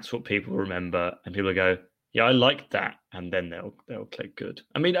 that's what people remember, and people go, "Yeah, I liked that," and then they'll click good.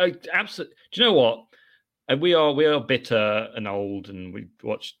 I mean, absolutely. Do you know what? We are bitter and old, and we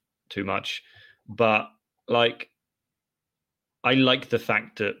watch too much, but like, I like the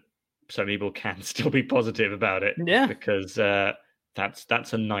fact that some people can still be positive about it. Yeah, because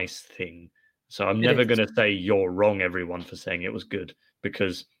that's a nice thing. So I'm never going to say you're wrong, everyone, for saying it was good,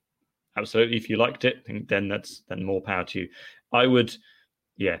 because absolutely, if you liked it, then more power to you. I would.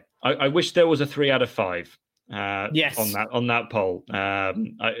 Yeah, I wish there was a 3 out of 5. Yes, on that poll.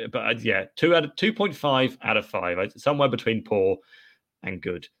 2.5 out of 5. Somewhere between poor and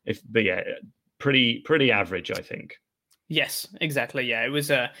good. Pretty average, I think. Yes, exactly. Yeah, it was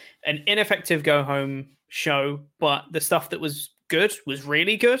an ineffective go home show, but the stuff that was good was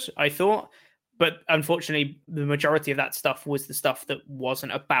really good, I thought. But unfortunately, the majority of that stuff was the stuff that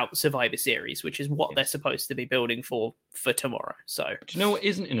wasn't about Survivor Series, which is what they're supposed to be building for tomorrow. So, do you know what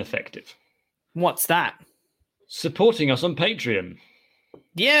isn't ineffective? What's that? Supporting us on Patreon.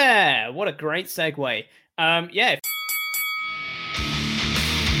 Yeah, what a great segue. Yeah.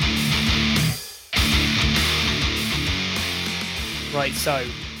 Right, so,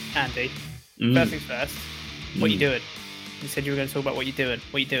 Andy, first things first, what are you doing? You said you were going to talk about what you're doing.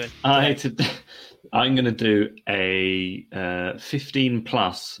 What are you doing? I'm going to do a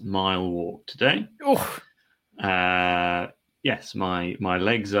 15-plus mile walk today. Yes, my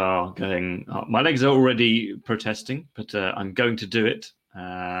legs are going. My legs are already protesting, but I'm going to do it.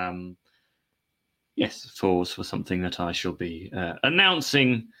 Yes, for something that I shall be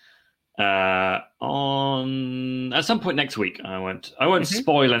announcing on at some point next week. I won't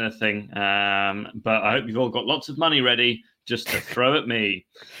spoil anything, but I hope you've all got lots of money ready just to throw at me.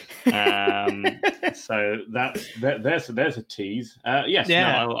 So there's a tease. Yes,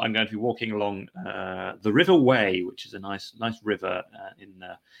 yeah. No, I'm going to be walking along the River Wey, which is a nice river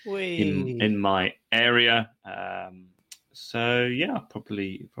in my area. So yeah,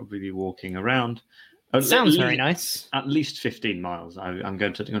 probably be walking around. Sounds very nice. At least 15 miles. I'm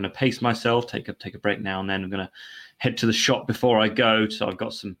going to pace myself, take a break now and then. I'm going to head to the shop before I go. So I've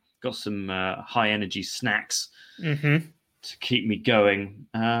got some high energy snacks to keep me going.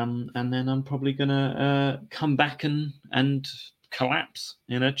 And then I'm probably going to come back and collapse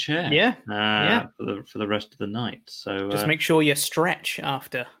in a chair. For the rest of the night. So just make sure you stretch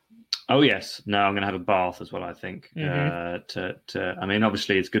after. Oh yes, no, I'm going to have a bath as well. I think. I mean,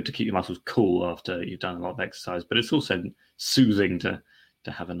 obviously, it's good to keep your muscles cool after you've done a lot of exercise, but it's also soothing to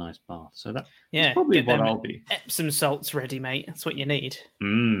have a nice bath. So that's probably what I'll be. Epsom salts ready, mate. That's what you need.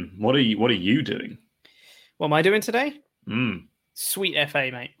 What are you doing? What am I doing today? Sweet FA,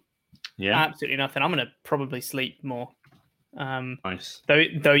 mate. Yeah. Absolutely nothing. I'm going to probably sleep more. Nice.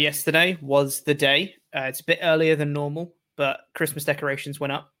 Though yesterday was the day. It's a bit earlier than normal, but Christmas decorations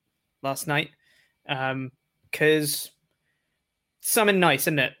went up last night. Because something nice,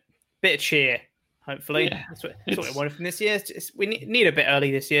 isn't it? Bit of cheer, hopefully. Yeah, that's what we wanted from this year. We need a bit early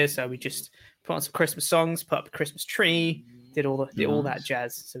this year, so we just put on some Christmas songs, put up a Christmas tree, did all that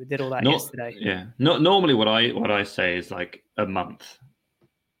jazz. So we did all that yesterday. Yeah. Normally what I say is like a month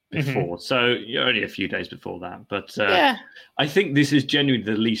before. So you're only a few days before that. But I think this is genuinely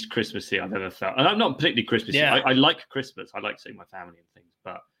the least Christmassy I've ever felt. And I'm not particularly Christmassy. Yeah. I like Christmas. I like seeing my family and things,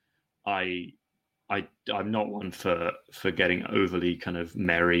 but I'm not one for getting overly kind of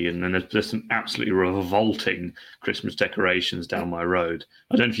merry, and then there's some absolutely revolting Christmas decorations down my road.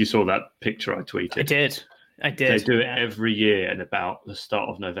 I don't know if you saw that picture I tweeted. I did. They do it every year at about the start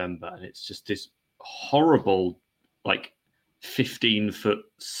of November, and it's just this horrible, like 15-foot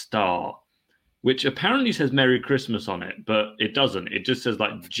star, which apparently says Merry Christmas on it, but it doesn't. It just says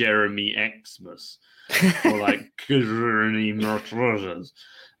like Jeremy Xmas or like Jeremy Martros.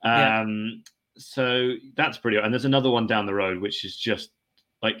 So that's pretty. And there's another one down the road, which is just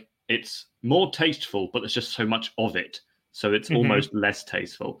like, it's more tasteful, but there's just so much of it. So it's almost less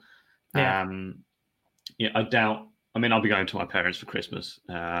tasteful. I doubt. I mean, I'll be going to my parents for Christmas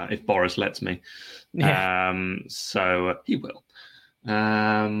if Boris lets me. So he will.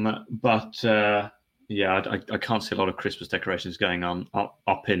 I can't see a lot of Christmas decorations going on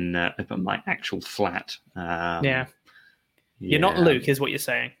up in my actual flat. You're not Luke, is what you're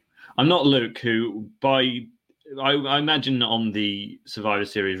saying. I'm not Luke, who I imagine on the Survivor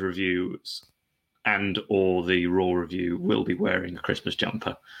Series reviews and or the Raw review will be wearing a Christmas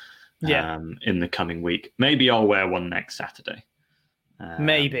jumper in the coming week. Maybe I'll wear one next Saturday.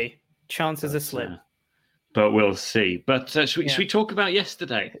 Maybe. Chances are slim. But we'll see. But should we talk about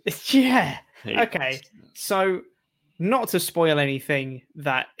yesterday? Yeah. Okay. So, not to spoil anything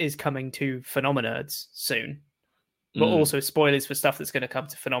that is coming to Phenomenerds soon, but also spoilers for stuff that's going to come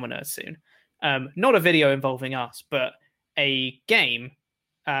to Phenomenerds soon. Not a video involving us, but a game.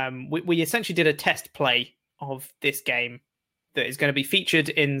 We essentially did a test play of this game that is going to be featured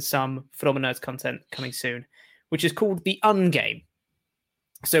in some Phenomenerds content coming soon, which is called the Ungame.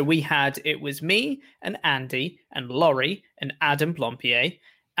 So it was me and Andy and Laurie and Adam Blompier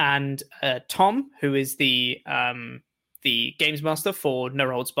and Tom, who is the games master for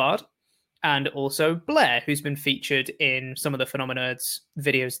No Holds Barred, and also Blair, who's been featured in some of the Phenomenerds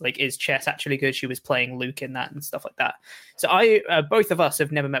videos, like Is Chess Actually Good? She was playing Luke in that and stuff like that. So both of us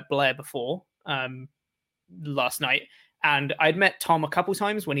have never met Blair before last night, and I'd met Tom a couple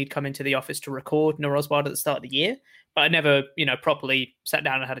times when he'd come into the office to record No Holds Barred at the start of the year, but I never, properly sat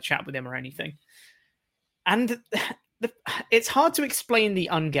down and had a chat with him or anything. And it's hard to explain the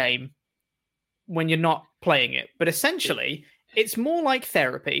Ungame when you're not playing it, but essentially it's more like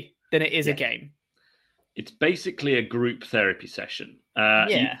therapy than it is a game. It's basically a group therapy session.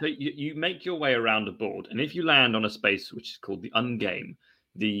 You make your way around a board, and if you land on a space which is called the Ungame,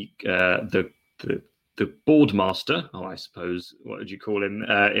 the board master, I suppose, what would you call him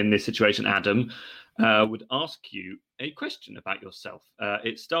in this situation, Adam, would ask you a question about yourself.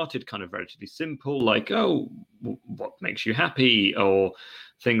 It started kind of relatively simple, like, what makes you happy, or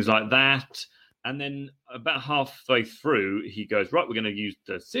things like that. And then about halfway through, he goes, right, we're going to use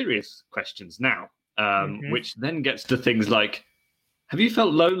the serious questions now, which then gets to things like, have you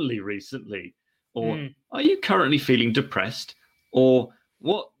felt lonely recently? Or are you currently feeling depressed? Or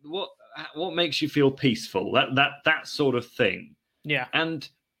what makes you feel peaceful? That sort of thing. Yeah. And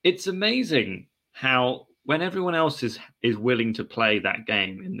it's amazing how when everyone else is willing to play that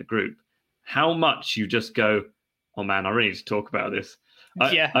game in the group, how much you just go, oh man, I really need to talk about this.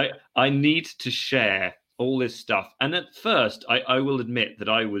 I need to share all this stuff. And at first, I will admit that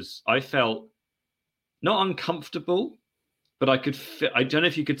I felt not uncomfortable, but I don't know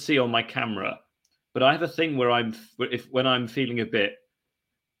if you could see on my camera, but I have a thing where when I'm feeling a bit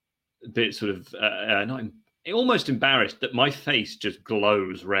sort of almost embarrassed, that my face just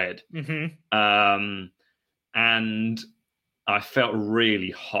glows red. And I felt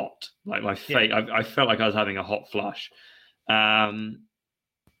really hot, like my face. I felt like I was having a hot flush.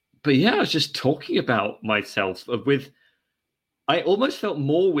 But I was just talking about myself I almost felt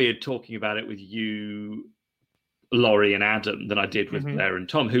more weird talking about it with you, Laurie and Adam, than I did with Blair and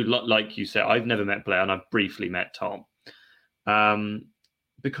Tom, who, like you said, I've never met Blair and I've briefly met Tom.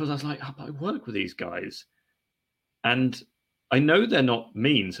 Because I was like, I work with these guys and I know they're not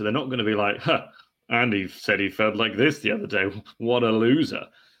mean, so they're not going to be like, Andy said he felt like this the other day. What a loser.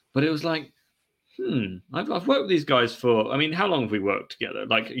 But it was like, I've worked with these guys for, I mean, how long have we worked together?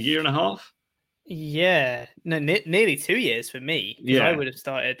 Like a year and a half? Yeah, no, nearly 2 years for me. Yeah, I would have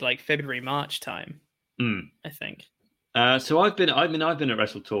started like February, March time. I think. So I've been at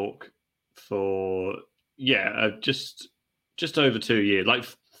Wrestle Talk for just over 2 years, like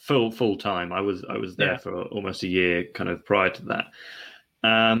full time. I was there for almost a year, kind of prior to that.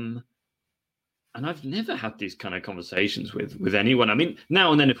 And I've never had these kind of conversations with anyone. I mean,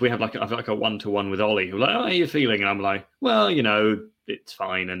 now and then, if we have like a one-to-one with Ollie, who's like, "Oh, how are you feeling?" and I'm like, "Well, it's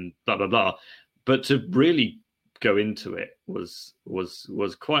fine," and blah blah blah. But to really go into it was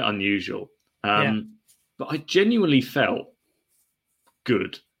quite unusual. But I genuinely felt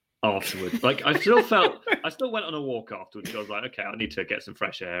good afterwards. Like I still went on a walk afterwards. I was like, okay, I need to get some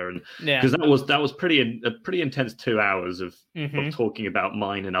fresh air, and because that was a pretty intense 2 hours of talking about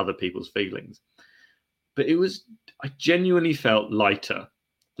mine and other people's feelings. But I genuinely felt lighter,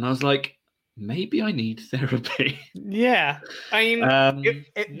 and I was like, maybe I need therapy. Yeah, I mean,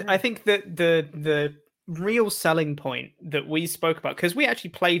 I think that the real selling point that we spoke about, because we actually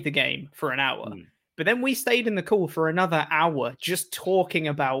played the game for an hour, but then we stayed in the call for another hour just talking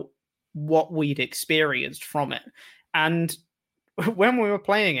about what we'd experienced from it. And when we were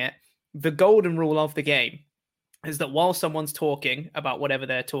playing it, the golden rule of the game is that while someone's talking about whatever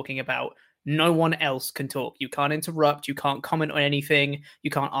they're talking about, no one else can talk. You can't interrupt. You can't comment on anything.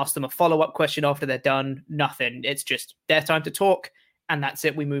 You can't ask them a follow-up question after they're done. Nothing. It's just their time to talk, and that's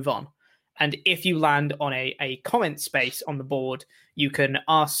it. We move on. And if you land on a comment space on the board, you can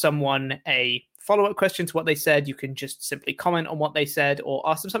ask someone a follow-up question to what they said. You can just simply comment on what they said or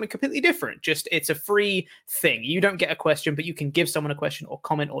ask them something completely different. It's a free thing. You don't get a question, but you can give someone a question or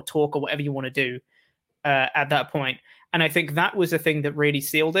comment or talk or whatever you want to do at that point. And I think that was a thing that really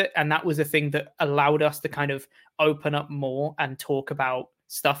sealed it. And that was a thing that allowed us to kind of open up more and talk about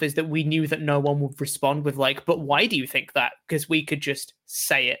stuff, is that we knew that no one would respond with like, but why do you think that? Because we could just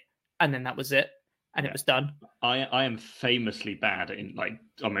say it and then that was it. And it was done. I am famously bad in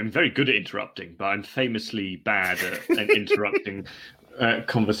I'm very good at interrupting, but I'm famously bad at interrupting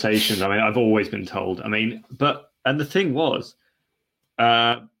conversations. I mean, I've always been told. I mean, and the thing was,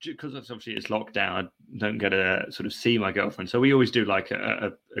 because obviously it's lockdown, I don't get to sort of see my girlfriend. So we always do like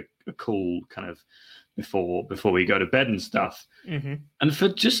a call kind of before we go to bed and stuff. And for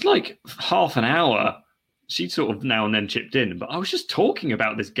just like half an hour, she sort of now and then chipped in, but I was just talking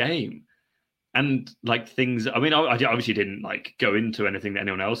about this game. And like things, I mean, I obviously didn't like go into anything that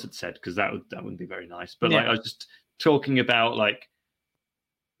anyone else had said, because that wouldn't be very nice. But like I was just talking about like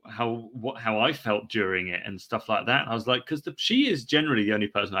how I felt during it and stuff like that. I was like, because she is generally the only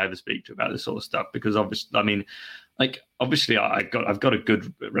person I ever speak to about this sort of stuff, because obviously, I mean, like obviously I've got a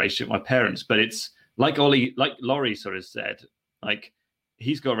good relationship with my parents, but it's like Laurie sort of said, like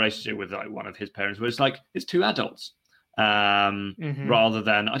he's got a relationship with like one of his parents where it's like it's two adults. Rather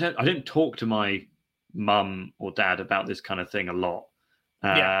than I didn't talk to my mum or dad about this kind of thing a lot.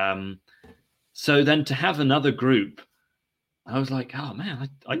 So then to have another group, I was like, oh man,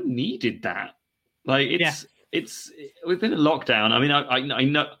 I needed that. Like it's we've been in lockdown. I mean, I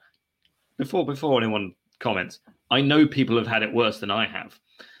know before anyone comments, I know people have had it worse than I have.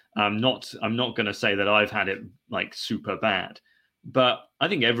 I'm not going to say that I've had it like super bad, but I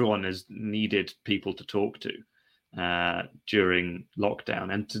think everyone has needed people to talk to during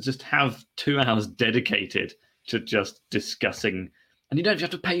lockdown, and to just have 2 hours dedicated to just discussing, and you don't have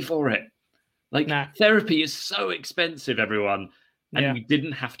to pay for it. Like therapy is so expensive, everyone, and we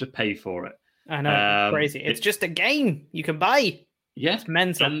didn't have to pay for it. I know, it's crazy. It's just a game you can buy. Yeah, it's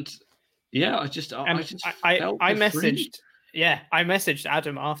mental. And I messaged. Yeah, I messaged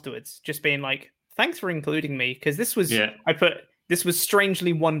Adam afterwards, just being like, "Thanks for including me," because this was this was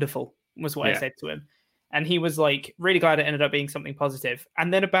strangely wonderful, was what I said to him. And he was like, really glad it ended up being something positive.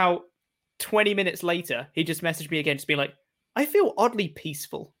 And then about 20 minutes later, he just messaged me again, just being like, I feel oddly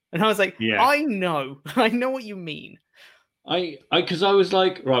peaceful. And I was like, I know what you mean. Because I was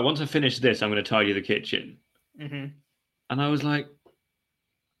like, right, once I finish this, I'm going to tidy the kitchen. And I was like,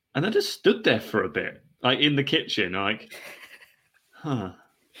 and I just stood there for a bit, like in the kitchen, like, no,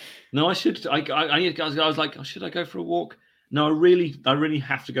 I should, I was like, oh, should I go for a walk? No, I really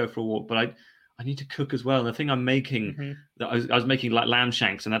have to go for a walk, but I need to cook as well. And the thing I'm making, that I was making like lamb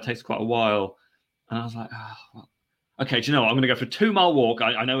shanks, and that takes quite a while. And I was like, okay, do you know what? I'm going to go for a 2-mile walk.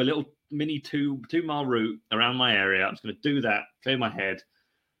 I know a little mini 2-mile route around my area. I'm just going to do that, clear my head,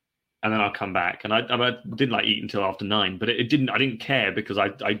 and then I'll come back. And I didn't like eat until after 9, but I didn't care, because I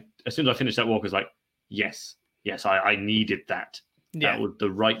as soon as I finished that walk, I was like, yes, I needed that. That was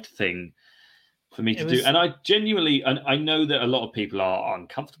the right thing for me to do. And I genuinely, and I know that a lot of people are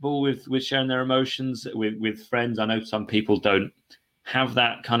uncomfortable with sharing their emotions with friends. I know some people don't have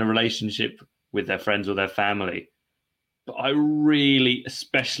that kind of relationship with their friends or their family. But I really,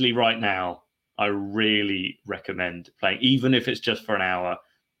 especially right now, I really recommend playing, even if it's just for an hour.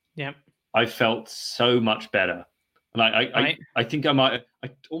 Yeah. I felt so much better. And I think I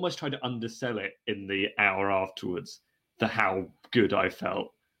almost tried to undersell it in the hour afterwards, how good I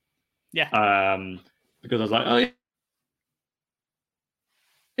felt. Yeah. Because I was like, oh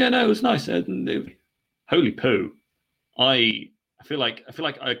yeah, no, it was nice. Holy poo! I feel like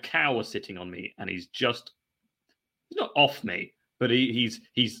a cow was sitting on me, and he's not off me, but he's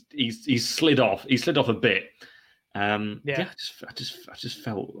slid off. He slid off a bit. I just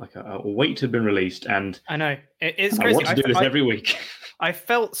felt like a weight had been released, and I know it's crazy. I want to do this every week. I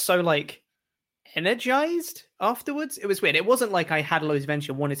felt so energized afterwards. It was weird. It wasn't like I had loads of energy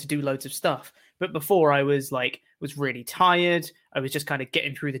and wanted to do loads of stuff, but before I was really tired. I was just kind of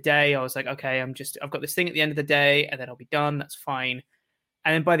getting through the day. I was like, okay, I've got this thing at the end of the day, and then I'll be done. That's fine.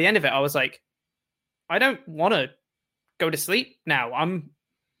 And then by the end of it, I was like, I don't want to go to sleep now. I'm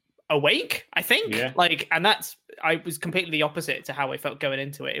awake, I think. Yeah. I was completely the opposite to how I felt going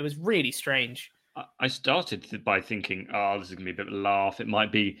into it. It was really strange. I started by thinking, oh, this is going to be a bit of a laugh. It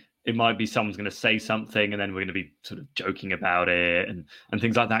might be someone's going to say something, and then we're going to be sort of joking about it and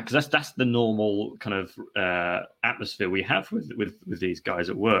things like that. Because that's the normal kind of atmosphere we have with these guys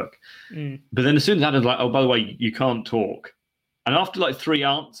at work. Mm. But then as soon as that was like, oh, by the way, you can't talk. And after like 3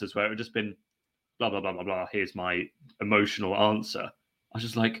 answers where it had just been blah, blah, blah, blah, blah, here's my emotional answer. I was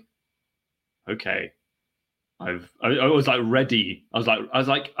just like, okay, I was like ready.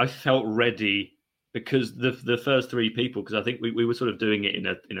 I felt ready because the first 3 people, because I think we were sort of doing it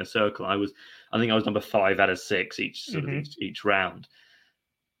in a circle. I think I was number 5 out of 6 each round.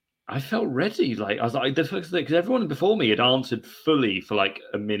 I felt ready. Like I was like the first thing, because everyone before me had answered fully for like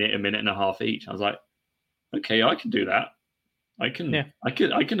a minute and a half each. I was like, okay, I can do that. I can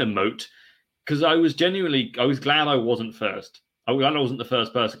emote, because I was glad I wasn't first. I wasn't the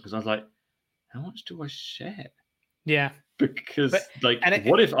first person, because I was like, how much do I share? Yeah. Because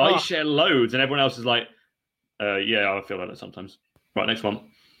what if I share loads and everyone else is like, yeah, I feel like that sometimes. Right, next one.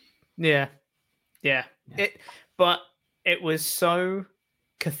 Yeah. But it was so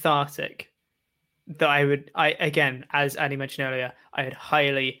cathartic that I again, as Andy mentioned earlier, I would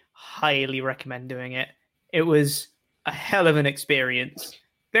highly, highly recommend doing it. It was a hell of an experience.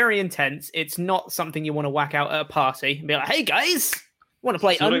 Very intense. It's not something you want to whack out at a party and be like, hey guys, want to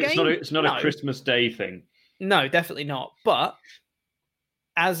play Ungame? It's not a Christmas Day thing. No, definitely not. But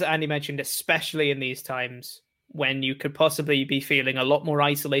as Andy mentioned, especially in these times when you could possibly be feeling a lot more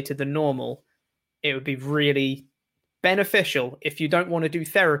isolated than normal, it would be really beneficial. If you don't want to do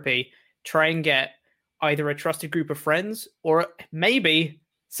therapy, try and get either a trusted group of friends or maybe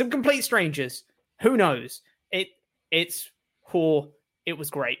some complete strangers. Who knows? It was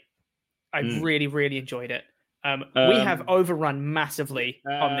great. I really, really enjoyed it. We have overrun massively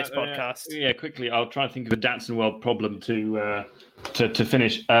on this podcast. Yeah, quickly, I'll try and think of a Datsun World problem to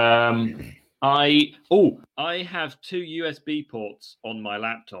finish. I have 2 USB ports on my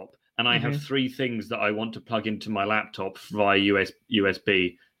laptop, and I have 3 things that I want to plug into my laptop via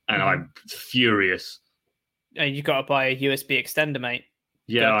USB, and I'm furious. You got to buy a USB extender, mate.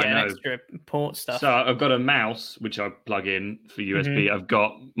 Yeah, I know. Extra port stuff. So I've got a mouse which I plug in for USB. I've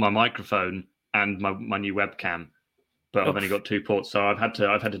got my microphone and my new webcam, but I've only got 2 ports, so I've had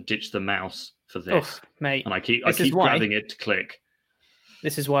to ditch the mouse for this, mate. And I keep grabbing it to click.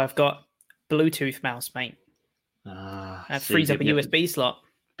 This is why I've got Bluetooth mouse, mate. That frees up a USB slot.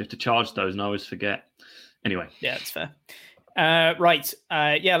 You have to charge those, and I always forget. Anyway, yeah, that's fair. Right,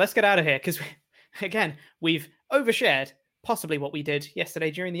 let's get out of here because again we've overshared. Possibly what we did yesterday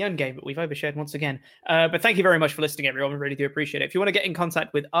during the Ungame, but we've overshared once again. But thank you very much for listening, everyone. We really do appreciate it. If you want to get in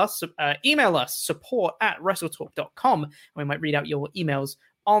contact with us, email us, support@wrestletalk.com, and we might read out your emails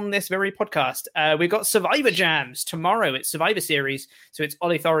on this very podcast. We've got Survivor Jams tomorrow. It's Survivor Series, so it's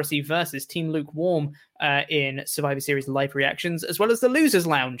Ollie Thorsey versus Team Lukewarm in Survivor Series live reactions, as well as the Losers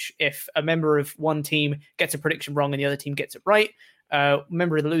Lounge. If a member of one team gets a prediction wrong and the other team gets it right, a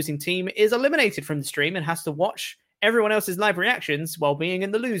member of the losing team is eliminated from the stream and has to watch everyone else's live reactions while being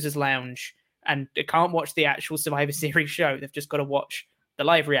in the Losers Lounge, and they can't watch the actual Survivor Series show. They've just got to watch the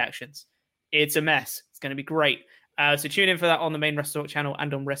live reactions. It's a mess. It's going to be great. So tune in for that on the main Wrestle Talk channel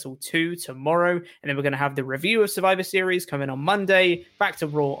and on Wrestle 2 tomorrow. And then we're going to have the review of Survivor Series coming on Monday, back to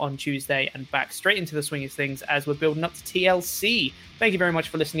Raw on Tuesday, and back straight into the swing of things as we're building up to TLC. Thank you very much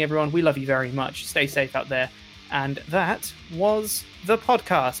for listening, everyone. We love you very much. Stay safe out there. And that was the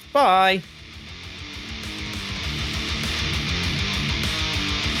podcast. Bye.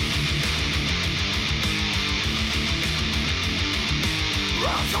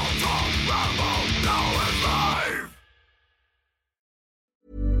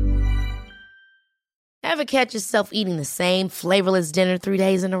 Ever catch yourself eating the same flavorless dinner 3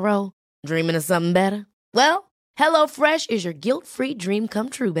 days in a row? Dreaming of something better? Well, HelloFresh is your guilt-free dream come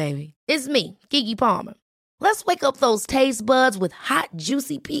true, baby. It's me, Keke Palmer. Let's wake up those taste buds with hot,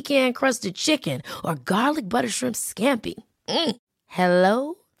 juicy pecan-crusted chicken or garlic butter shrimp scampi.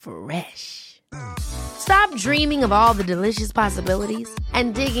 Hello Fresh. Stop dreaming of all the delicious possibilities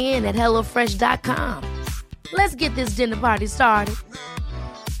and dig in at HelloFresh.com. Let's get this dinner party started.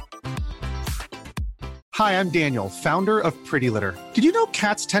 Hi, I'm Daniel, founder of Pretty Litter. Did you know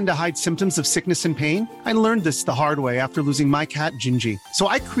cats tend to hide symptoms of sickness and pain? I learned this the hard way after losing my cat, Gingy. So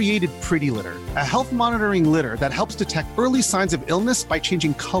I created Pretty Litter, a health monitoring litter that helps detect early signs of illness by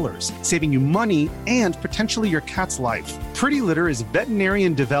changing colors, saving you money and potentially your cat's life. Pretty Litter is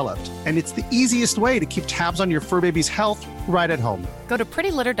veterinarian developed, and it's the easiest way to keep tabs on your fur baby's health right at home. Go to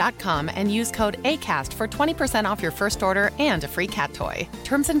prettylitter.com and use code ACAST for 20% off your first order and a free cat toy.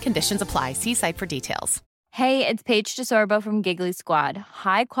 Terms and conditions apply. See site for details. Hey, it's Paige DeSorbo from Giggly Squad.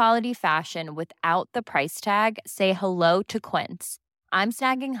 High quality fashion without the price tag. Say hello to Quince. I'm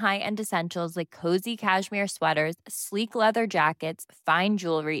snagging high-end essentials like cozy cashmere sweaters, sleek leather jackets, fine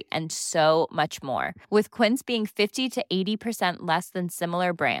jewelry, and so much more. With Quince being 50 to 80% less than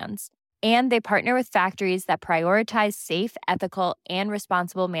similar brands. And they partner with factories that prioritize safe, ethical, and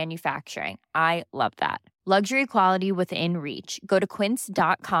responsible manufacturing. I love that. Luxury quality within reach. Go to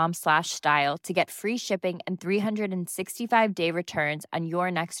quince.com/style to get free shipping and 365-day returns on your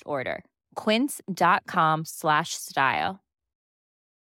next order. Quince.com/style.